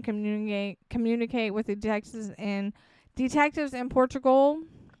McCann and communicate with the detectives in Portugal.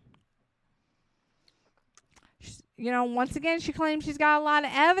 Once again, she claims she's got a lot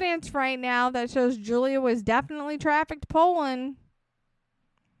of evidence right now that shows Julia was definitely trafficked to Poland.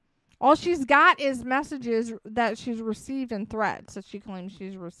 All she's got is messages that she's received and threats that she claims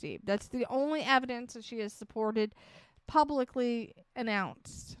she's received. That's the only evidence that she has supported, publicly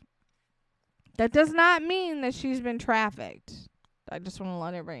announced. That does not mean that she's been trafficked. I just want to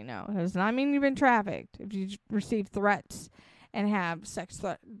let everybody know. It does not mean you've been trafficked. If you receive threats and have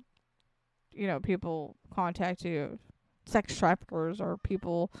people contact you, sex traffickers or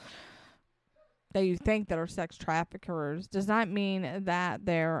people that you think that are sex traffickers, does not mean that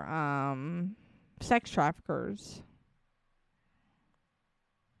they're sex traffickers.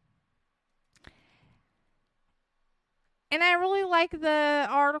 And I really like the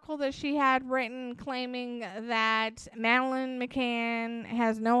article that she had written claiming that Madeline McCann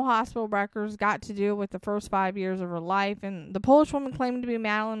has no hospital records got to do with the first 5 years of her life. And the Polish woman claiming to be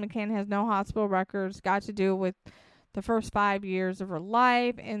Madeline McCann has no hospital records got to do with the first 5 years of her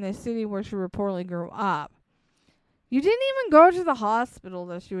life in the city where she reportedly grew up. You didn't even go to the hospital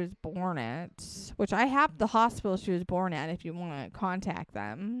that she was born at, which I have the hospital she was born at if you want to contact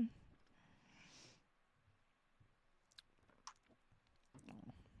them.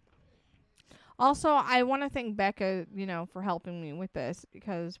 Also, I want to thank Becca, for helping me with this,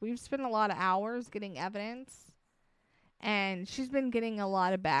 because we've spent a lot of hours getting evidence, and she's been getting a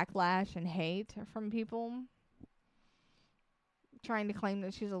lot of backlash and hate from people trying to claim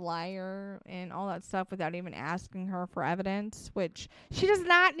that she's a liar and all that stuff without even asking her for evidence, which she does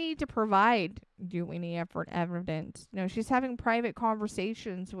not need to provide you any evidence. She's having private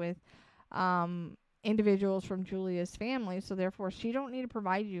conversations with individuals from Julia's family, so therefore she don't need to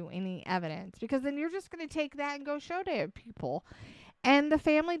provide you any evidence, because then you're just going to take that and go show to people. And the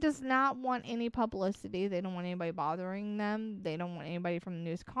family does not want any publicity. They don't want anybody bothering them. They don't want anybody from the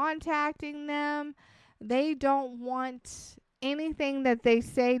news contacting them. They don't want anything that they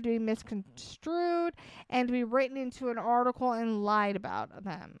say to be misconstrued and to be written into an article and lied about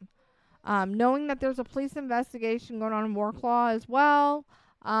them. Knowing that there's a police investigation going on in Warclaw as well,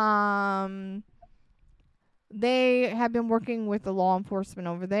 they have been working with the law enforcement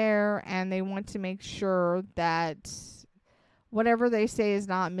over there, and they want to make sure that whatever they say is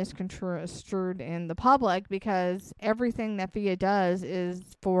not misconstrued in the public, because everything that Fia does is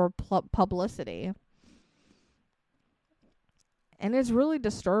for publicity. And it's really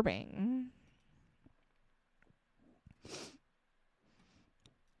disturbing.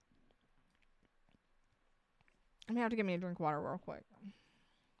 I'm going to have to get me a drink of water real quick.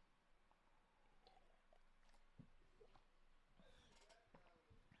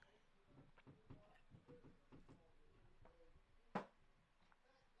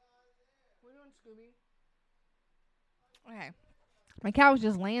 What are you doing, Scooby? Okay. My cat was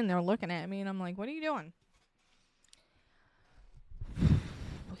just laying there looking at me, and I'm like, what are you doing?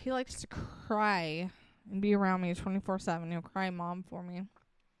 He likes to cry and be around me 24/7. He'll cry mom for me.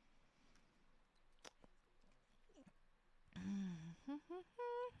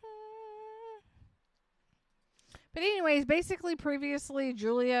 But anyways, basically previously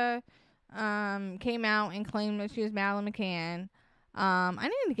Julia came out and claimed that she was Madeline McCann. I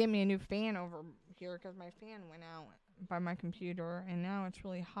need to get me a new fan over here because my fan went out by my computer, and now it's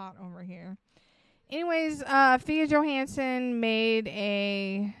really hot over here. Anyways, Fia Johansson made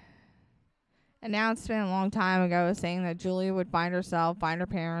a announcement a long time ago saying that Julia would find her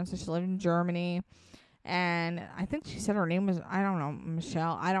parents, and she lived in Germany. And I think she said her name was, I don't know,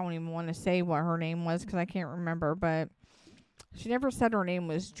 Michelle. I don't even want to say what her name was because I can't remember. But she never said her name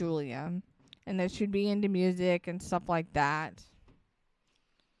was Julia. And that she'd be into music and stuff like that.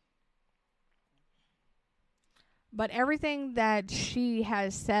 But everything that she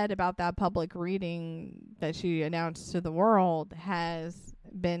has said about that public reading that she announced to the world has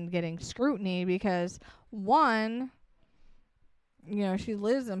been getting scrutiny because, one, you know, she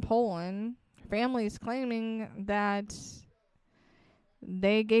lives in Poland. Family is claiming that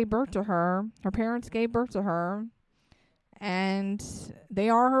they gave birth to her. Her parents gave birth to her. And they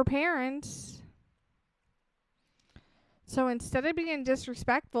are her parents. So instead of being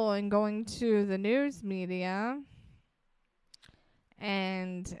disrespectful and going to the news media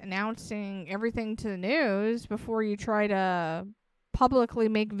and announcing everything to the news before you try to publicly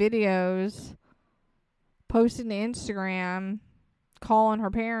make videos, posting to Instagram, calling her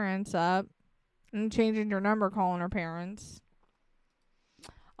parents up, and changing your number, calling her parents.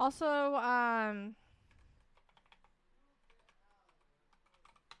 Also, I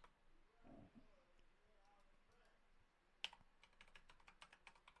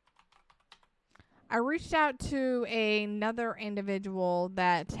reached out to another individual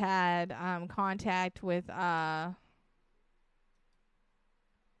that had contact with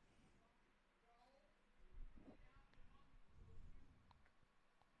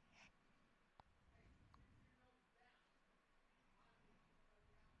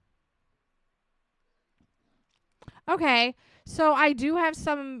okay, so I do have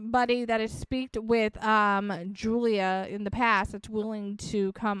somebody that has speaked with Julia in the past that's willing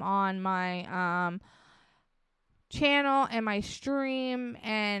to come on my channel and my stream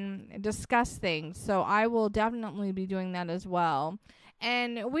and discuss things. So I will definitely be doing that as well.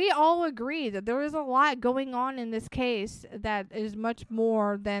 And we all agree that there is a lot going on in this case that is much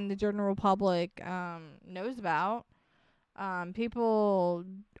more than the general public knows about. People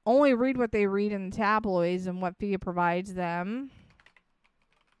only read what they read in the tabloids and what Fia provides them.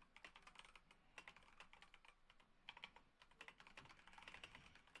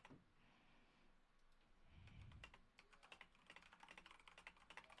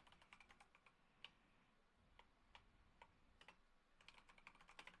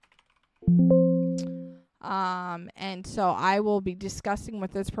 And so I will be discussing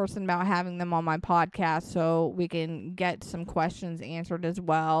with this person about having them on my podcast so we can get some questions answered as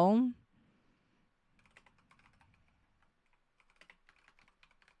well.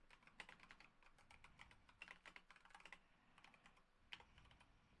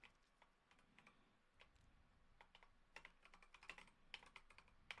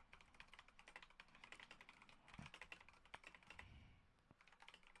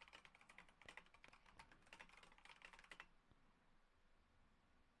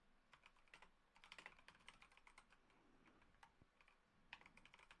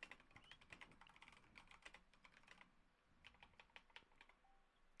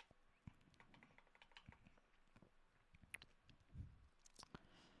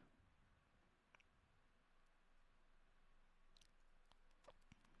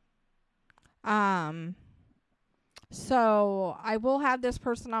 Um, So I will have this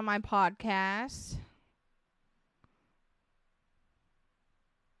person on my podcast.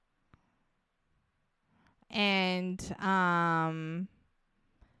 And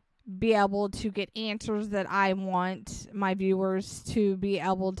be able to get answers that I want my viewers to be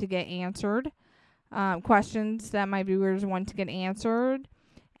able to get answered. Questions that my viewers want to get answered.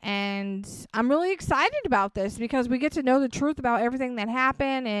 And I'm really excited about this because we get to know the truth about everything that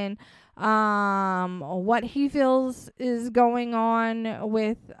happened and what he feels is going on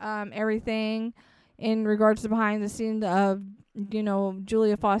with everything in regards to behind the scenes of,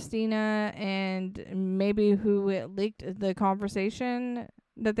 Julia Faustina and maybe who it leaked the conversation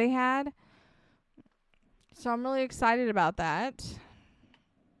that they had. So I'm really excited about that.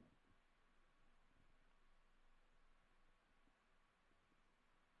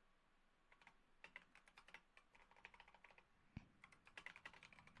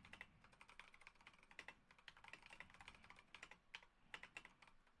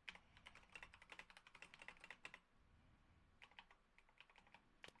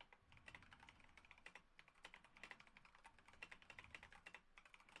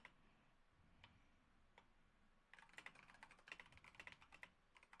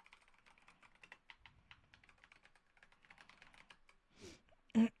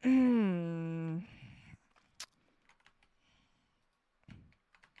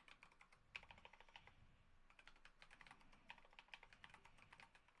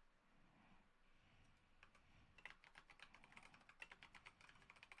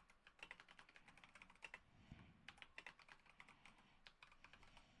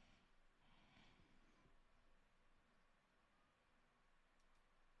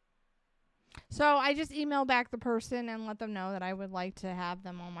 So I just emailed back the person and let them know that I would like to have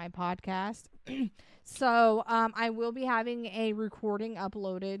them on my podcast. So I will be having a recording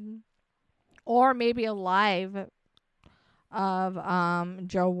uploaded or maybe a live of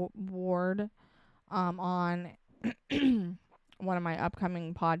Joe Ward on one of my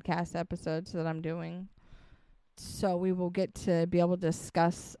upcoming podcast episodes that I'm doing. So we will get to be able to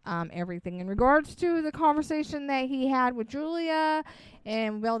discuss everything in regards to the conversation that he had with Julia,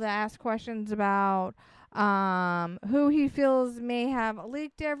 and be able to ask questions about who he feels may have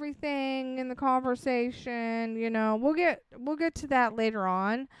leaked everything in the conversation. We'll get to that later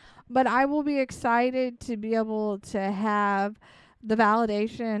on, but I will be excited to be able to have the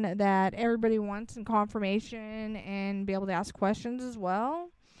validation that everybody wants and confirmation, and be able to ask questions as well.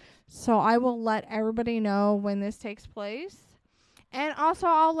 So I will let everybody know when this takes place. And also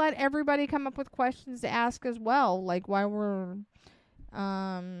I'll let everybody come up with questions to ask as well. Like while we're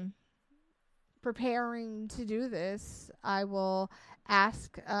preparing to do this, I will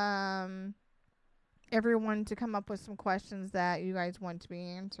ask everyone to come up with some questions that you guys want to be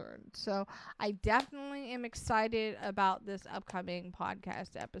answered. So I definitely am excited about this upcoming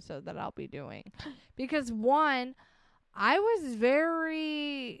podcast episode that I'll be doing. Because one, I was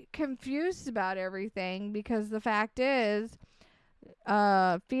very confused about everything because the fact is,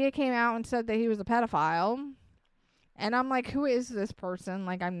 Fia came out and said that he was a pedophile. And I'm like, who is this person?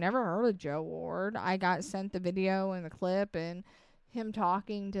 Like, I've never heard of Joe Ward. I got sent the video and the clip and him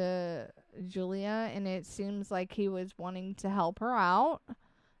talking to Julia, and it seems like he was wanting to help her out.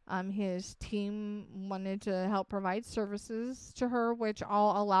 His team wanted to help provide services to her, which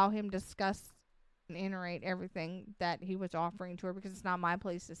I'll allow him to discuss and iterate everything that he was offering to her, because it's not my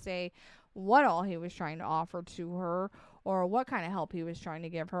place to say what all he was trying to offer to her or what kind of help he was trying to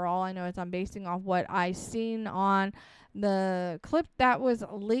give her. All I know is I'm basing off what I seen on the clip that was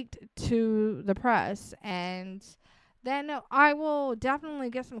leaked to the press, and then I will definitely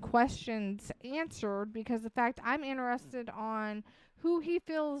get some questions answered, because the fact I'm interested on who he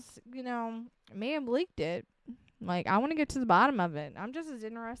feels, may have leaked it. Like, I want to get to the bottom of it. I'm just as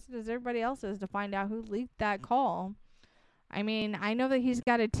interested as everybody else is to find out who leaked that call. I mean, I know that he's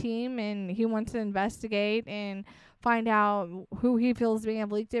got a team and he wants to investigate and find out who he feels may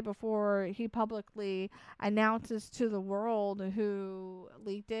have leaked it before he publicly announces to the world who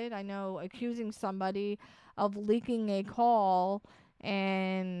leaked it. I know accusing somebody of leaking a call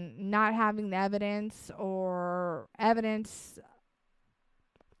and not having the evidence, or evidence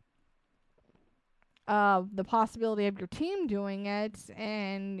of the possibility of your team doing it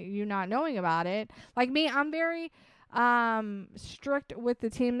and you not knowing about it. Like me, I'm very strict with the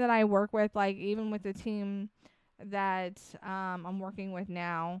team that I work with. Like, even with the team that I'm working with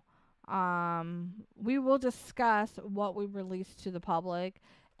now, we will discuss what we release to the public,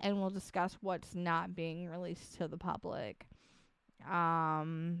 and we'll discuss what's not being released to the public.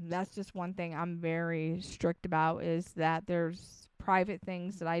 That's just one thing I'm very strict about, is that there's private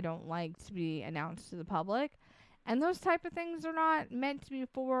things that I don't like to be announced to the public. And those type of things are not meant to be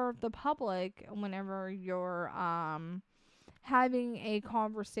for the public whenever you're having a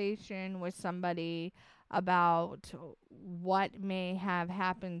conversation with somebody about what may have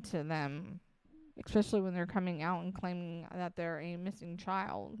happened to them, especially when they're coming out and claiming that they're a missing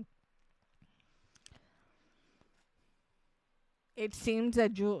child. It seems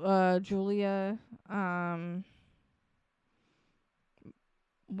that Julia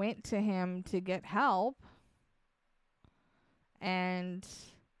went to him to get help and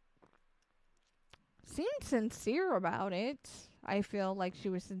seemed sincere about it. I feel like she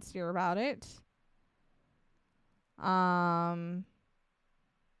was sincere about it.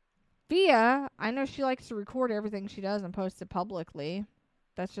 Fia, I know she likes to record everything she does and post it publicly.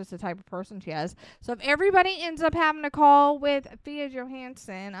 That's just the type of person she is. So if everybody ends up having a call with Fia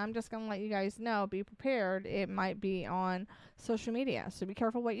Johansson, I'm just going to let you guys know, be prepared. It might be on social media. So be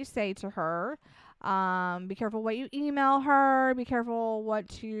careful what you say to her. Be careful what you email her. Be careful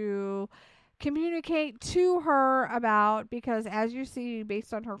what you communicate to her about, because as you see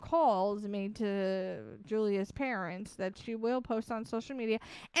based on her calls made to Julia's parents, that she will post on social media,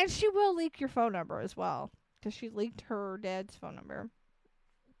 and she will leak your phone number as well, because she leaked her dad's phone number.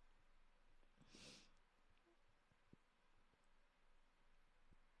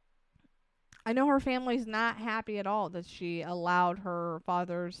 I know her family's not happy at all that she allowed her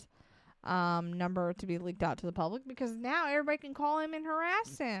father's number to be leaked out to the public, because now everybody can call him and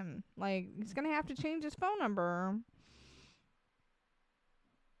harass him. Like, he's going to have to change his phone number.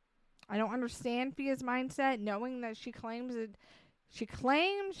 I don't understand Fia's mindset, knowing that she claims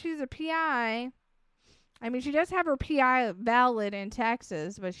she's a PI. I mean, she does have her PI valid in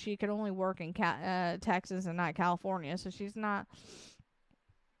Texas, but she can only work in Texas and not California, so she's not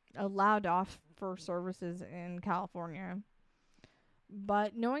allowed to offer services in California.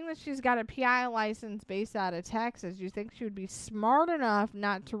 But knowing that she's got a PI license based out of Texas, you think she would be smart enough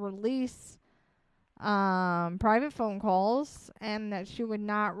not to release private phone calls, and that she would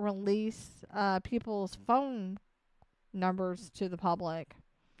not release people's phone numbers to the public.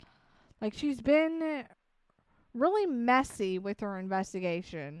 Like, she's been really messy with her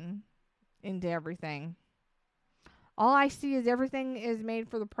investigation into everything. All I see is everything is made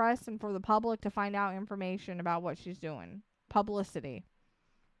for the press and for the public to find out information about what she's doing. Publicity.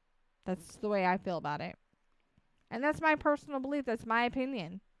 That's the way I feel about it. And that's my personal belief. That's my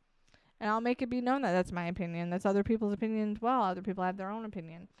opinion. And I'll make it be known that that's my opinion. That's other people's opinion as well. Other people have their own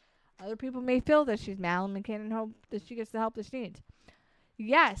opinion. Other people may feel that she's Madeline McCann and hope that she gets the help that she needs.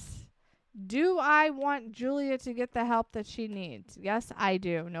 Yes. Do I want Julia to get the help that she needs? Yes, I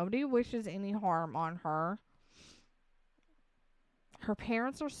do. Nobody wishes any harm on her. Her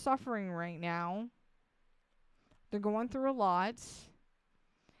parents are suffering right now. They're going through a lot.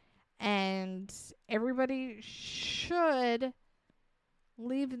 And everybody should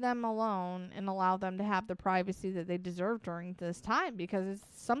leave them alone and allow them to have the privacy that they deserve during this time, because it's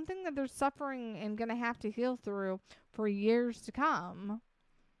something that they're suffering and going to have to heal through for years to come.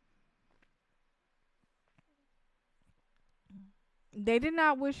 They did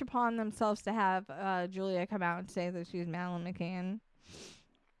not wish upon themselves to have Julia come out and say that she's Madeline McCann.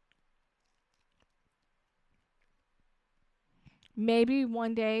 Maybe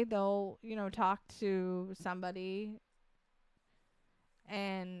one day they'll, talk to somebody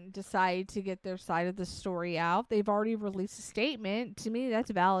and decide to get their side of the story out. They've already released a statement. To me,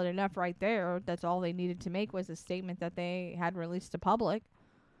 that's valid enough right there. That's all they needed to make, was a statement that they had released to public.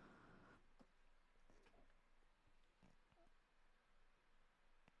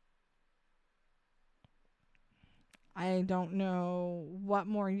 I don't know what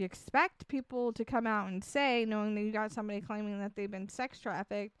more you expect people to come out and say, knowing that you got somebody claiming that they've been sex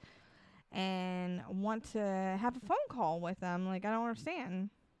trafficked and want to have a phone call with them. Like, I don't understand.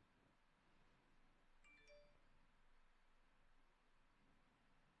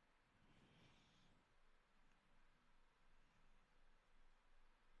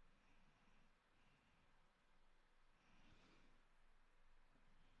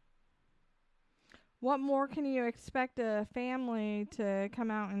 What more can you expect a family to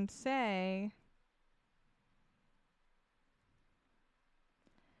come out and say,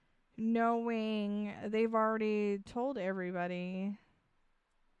 knowing they've already told everybody?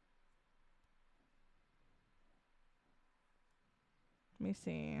 Let me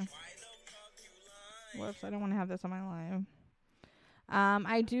see. Whoops, I don't want to have this on my live.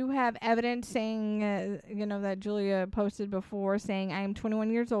 I do have evidence saying, that Julia posted before, saying, I am 21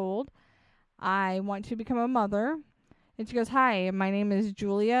 years old. I want to become a mother. And she goes, hi, my name is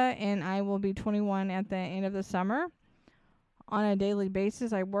Julia, and I will be 21 at the end of the summer. on a daily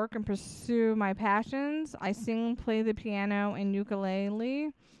basis. I work and pursue my passions. I sing, play the piano and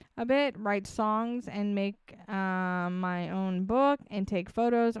ukulele a bit, write songs, and make my own book and take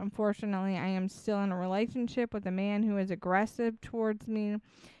photos. Unfortunately, I am still in a relationship with a man who is aggressive towards me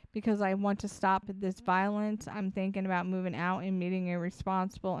because I want to stop this violence. I'm thinking about moving out and meeting a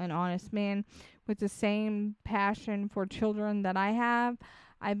responsible and honest man with the same passion for children that I have.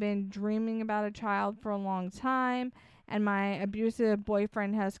 I've been dreaming about a child for a long time, and my abusive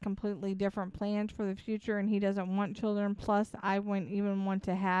boyfriend has completely different plans for the future, and he doesn't want children. Plus, I wouldn't even want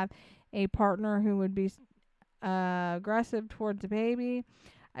to have a partner who would be aggressive towards the baby.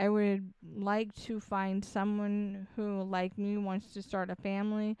 I would like to find someone who, like me, wants to start a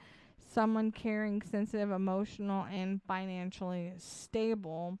family, someone caring, sensitive, emotional, and financially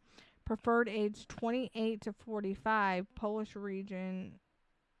stable. Preferred age 28 to 45, Polish region,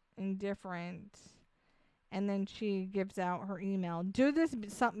 indifferent. And then she gives out her email. Due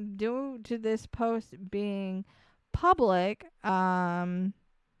to this post being public,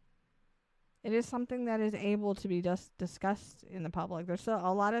 it is something that is able to be just discussed in the public. There's still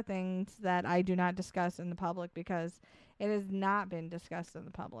a lot of things that I do not discuss in the public because it has not been discussed in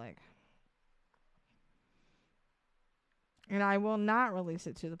the public. And I will not release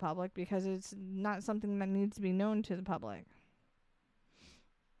it to the public because it's not something that needs to be known to the public.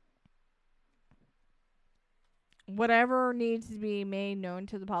 Whatever needs to be made known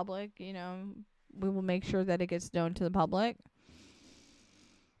to the public, we will make sure that it gets known to the public.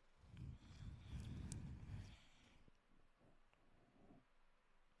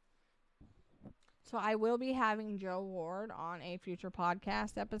 So I will be having Joe Ward on a future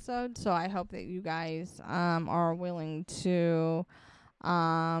podcast episode. So I hope that you guys are willing to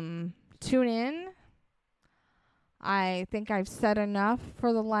tune in. I think I've said enough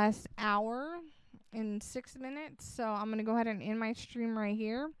for the last hour and 6 minutes. So I'm going to go ahead and end my stream right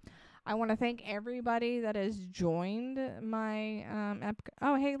here. I want to thank everybody that has joined my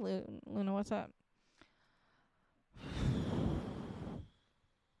oh, hey, Luna, what's up?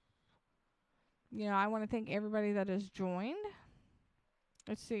 I want to thank everybody that has joined.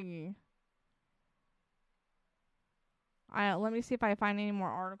 Let's see. Let me see if I find any more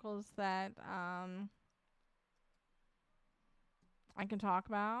articles that I can talk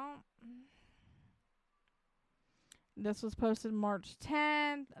about. This was posted March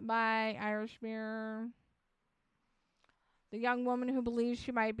 10th by Irish Mirror. The young woman who believes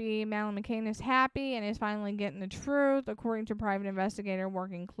she might be Madeleine McCann is happy and is finally getting the truth, according to a private investigator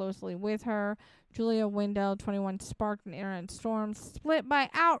working closely with her. Julia Wendell, 21, sparked an internet storm split by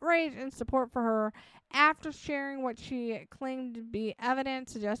outrage and support for her after sharing what she claimed to be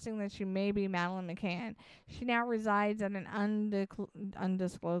evidence suggesting that she may be Madeleine McCann. She now resides at an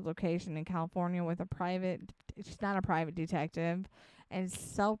undisclosed location in California with she's not a private detective, and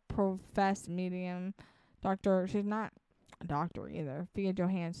self-professed medium doctor. She's not a doctor either. Fia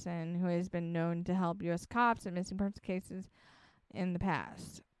Johansson, who has been known to help U.S. cops in missing persons cases in the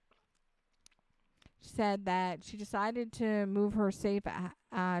past. She said that she decided to move her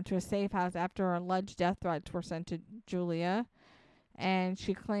to a safe house after alleged death threats were sent to Julia, and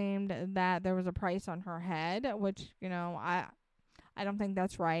she claimed that there was a price on her head, which I don't think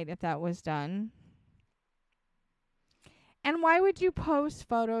that's right if that was done. And why would you post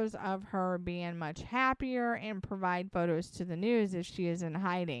photos of her being much happier and provide photos to the news if she is in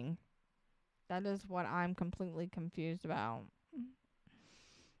hiding? That is what I'm completely confused about.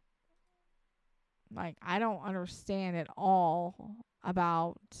 Like, I don't understand at all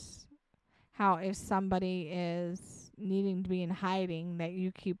about how if somebody is needing to be in hiding that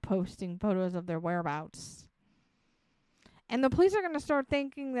you keep posting photos of their whereabouts. And the police are going to start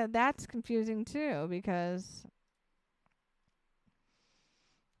thinking that that's confusing too, because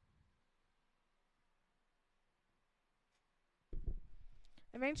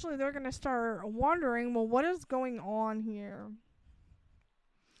eventually they're going to start wondering, well, what is going on here?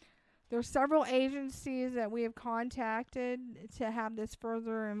 There's several agencies that we have contacted to have this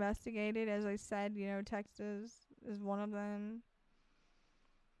further investigated. As I said, Texas is one of them.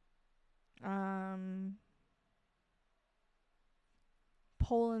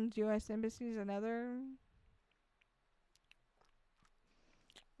 Poland's U.S. Embassy is another.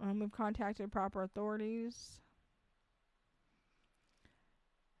 We've contacted proper authorities.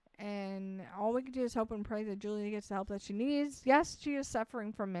 And all we can do is hope and pray that Julia gets the help that she needs. Yes, she is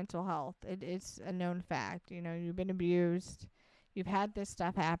suffering from mental health. It's a known fact. You've been abused. You've had this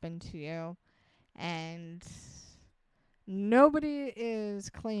stuff happen to you. And nobody is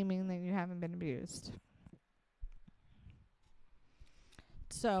claiming that you haven't been abused.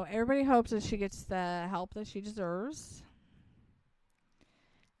 So everybody hopes that she gets the help that she deserves.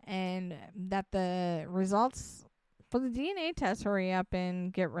 and that the results for the DNA test hurry up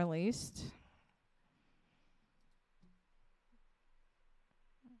and get released.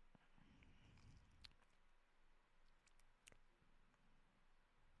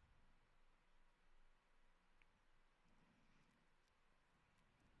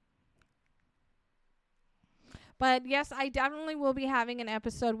 But yes, I definitely will be having an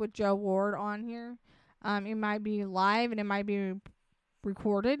episode with Joe Ward on here. It might be live and it might be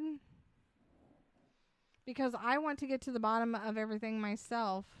recorded because I want to get to the bottom of everything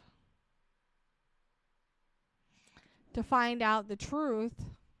myself to find out the truth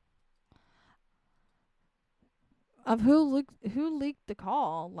of who leaked the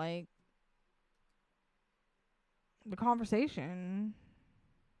call, like the conversation,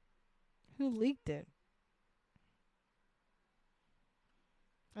 who leaked it.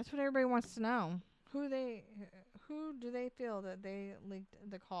 That's what everybody wants to know. Who do they feel that they leaked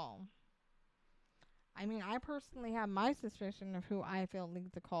the call? I mean, I personally have my suspicion of who I feel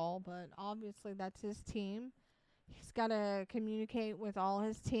leaked the call, but obviously that's his team. He's got to communicate with all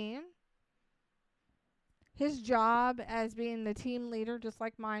his team. His job as being the team leader, just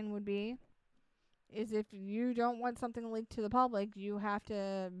like mine would be, is if you don't want something leaked to the public, you have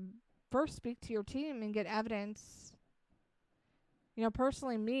to first speak to your team and get evidence. You know,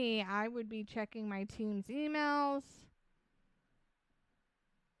 personally, me, I would be checking my team's emails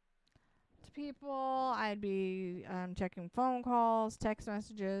to people. I'd be checking phone calls, text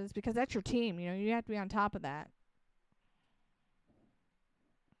messages, because that's your team. You know, you have to be on top of that.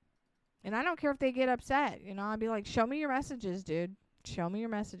 And I don't care if they get upset. You know, I'd be like, show me your messages, dude. Show me your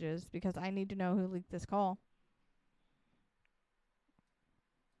messages because I need to know who leaked this call.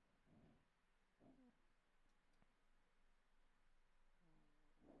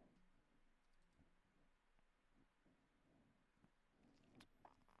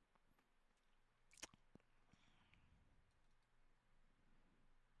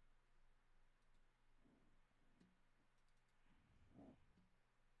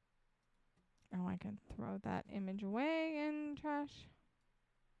 Oh, I can throw that image away in trash.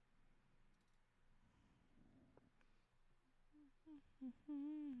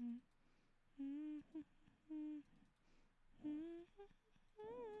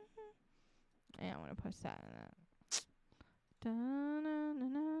 Yeah, I'm going to push that in that.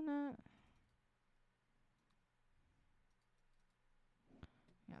 Da-na-na-na-na.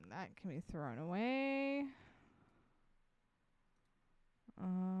 Yeah, that can be thrown away.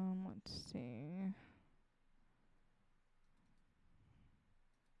 Let's see.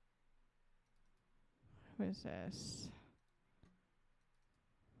 Who is this?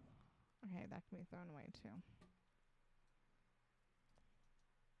 Okay, that can be thrown away too.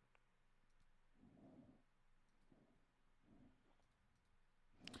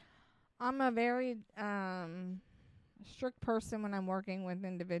 I'm a very strict person when I'm working with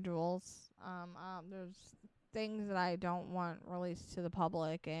individuals. There's things that I don't want released to the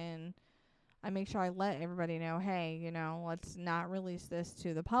public, and I make sure I let everybody know, hey, you know, let's not release this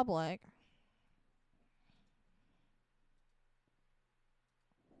to the public.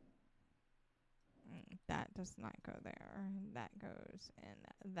 That does not go there. That goes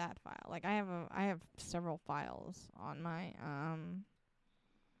in that file. Like I have several files on my oh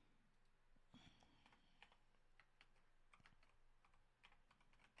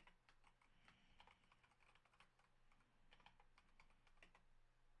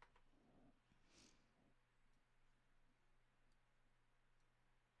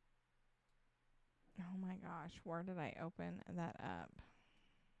my gosh, where did I open that up?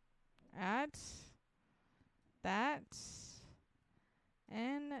 At that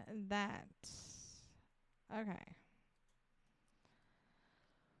and that. Okay.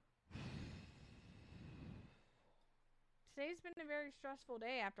 Today's been a very stressful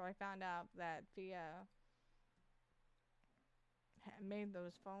day after I found out that Fia made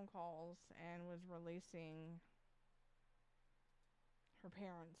those phone calls and was releasing her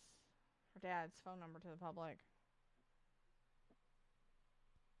parents, her dad's phone number to the public.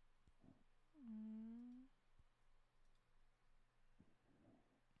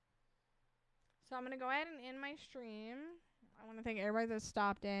 So I'm going to go ahead and end my stream. I want to thank everybody that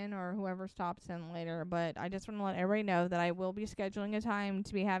stopped in or whoever stops in later. But I just want to let everybody know that I will be scheduling a time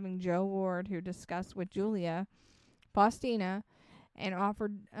to be having Joe Ward, who discussed with Julia Faustina and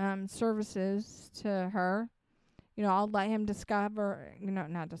offered services to her. You know, I'll let him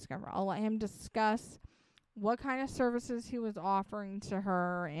I'll let him discuss what kind of services he was offering to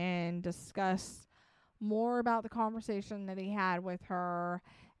her and discuss more about the conversation that he had with her.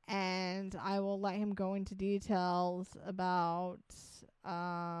 And I will let him go into details about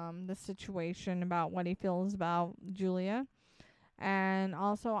the situation, about what he feels about Julia. And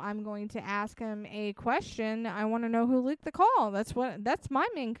also, I'm going to ask him a question. I want to know who leaked the call. That's my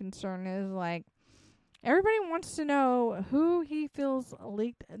main concern, is like, everybody wants to know who he feels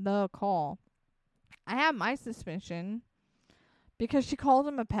leaked the call. I have my suspicion because she called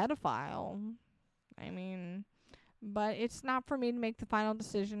him a pedophile. I mean, but it's not for me to make the final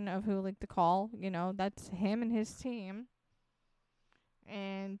decision of who leaked the call. That's him and his team.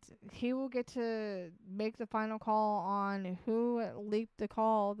 And he will get to make the final call on who leaked the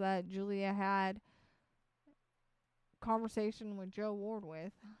call that Julia had conversation with Joe Ward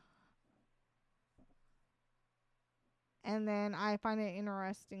with. And then I find it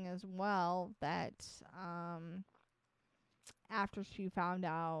interesting as well that after she found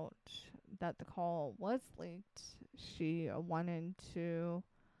out that the call was leaked, she wanted to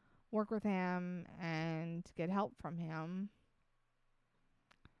work with him and get help from him,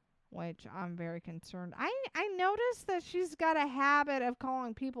 which I'm very concerned. I noticed that she's got a habit of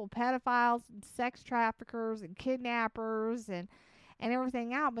calling people pedophiles and sex traffickers and kidnappers and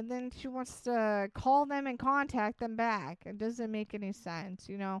everything out, but then she wants to call them and contact them back. It doesn't make any sense,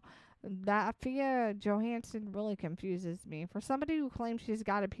 That Fia Johansson really confuses me. For somebody who claims she's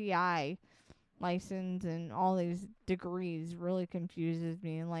got a PI license and all these degrees, really confuses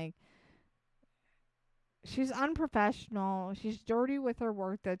me. Like, she's unprofessional. She's dirty with her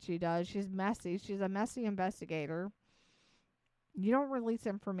work that she does. She's messy. She's a messy investigator. You don't release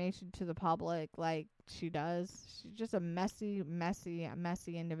information to the public like she does. She's just a messy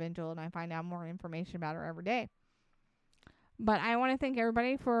individual, and I find out more information about her every day. But I want to thank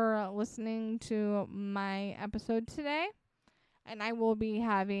everybody for listening to my episode today. And I will be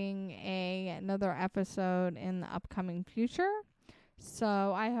having another episode in the upcoming future.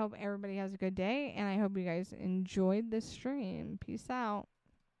 So I hope everybody has a good day, and I hope you guys enjoyed this stream. Peace out.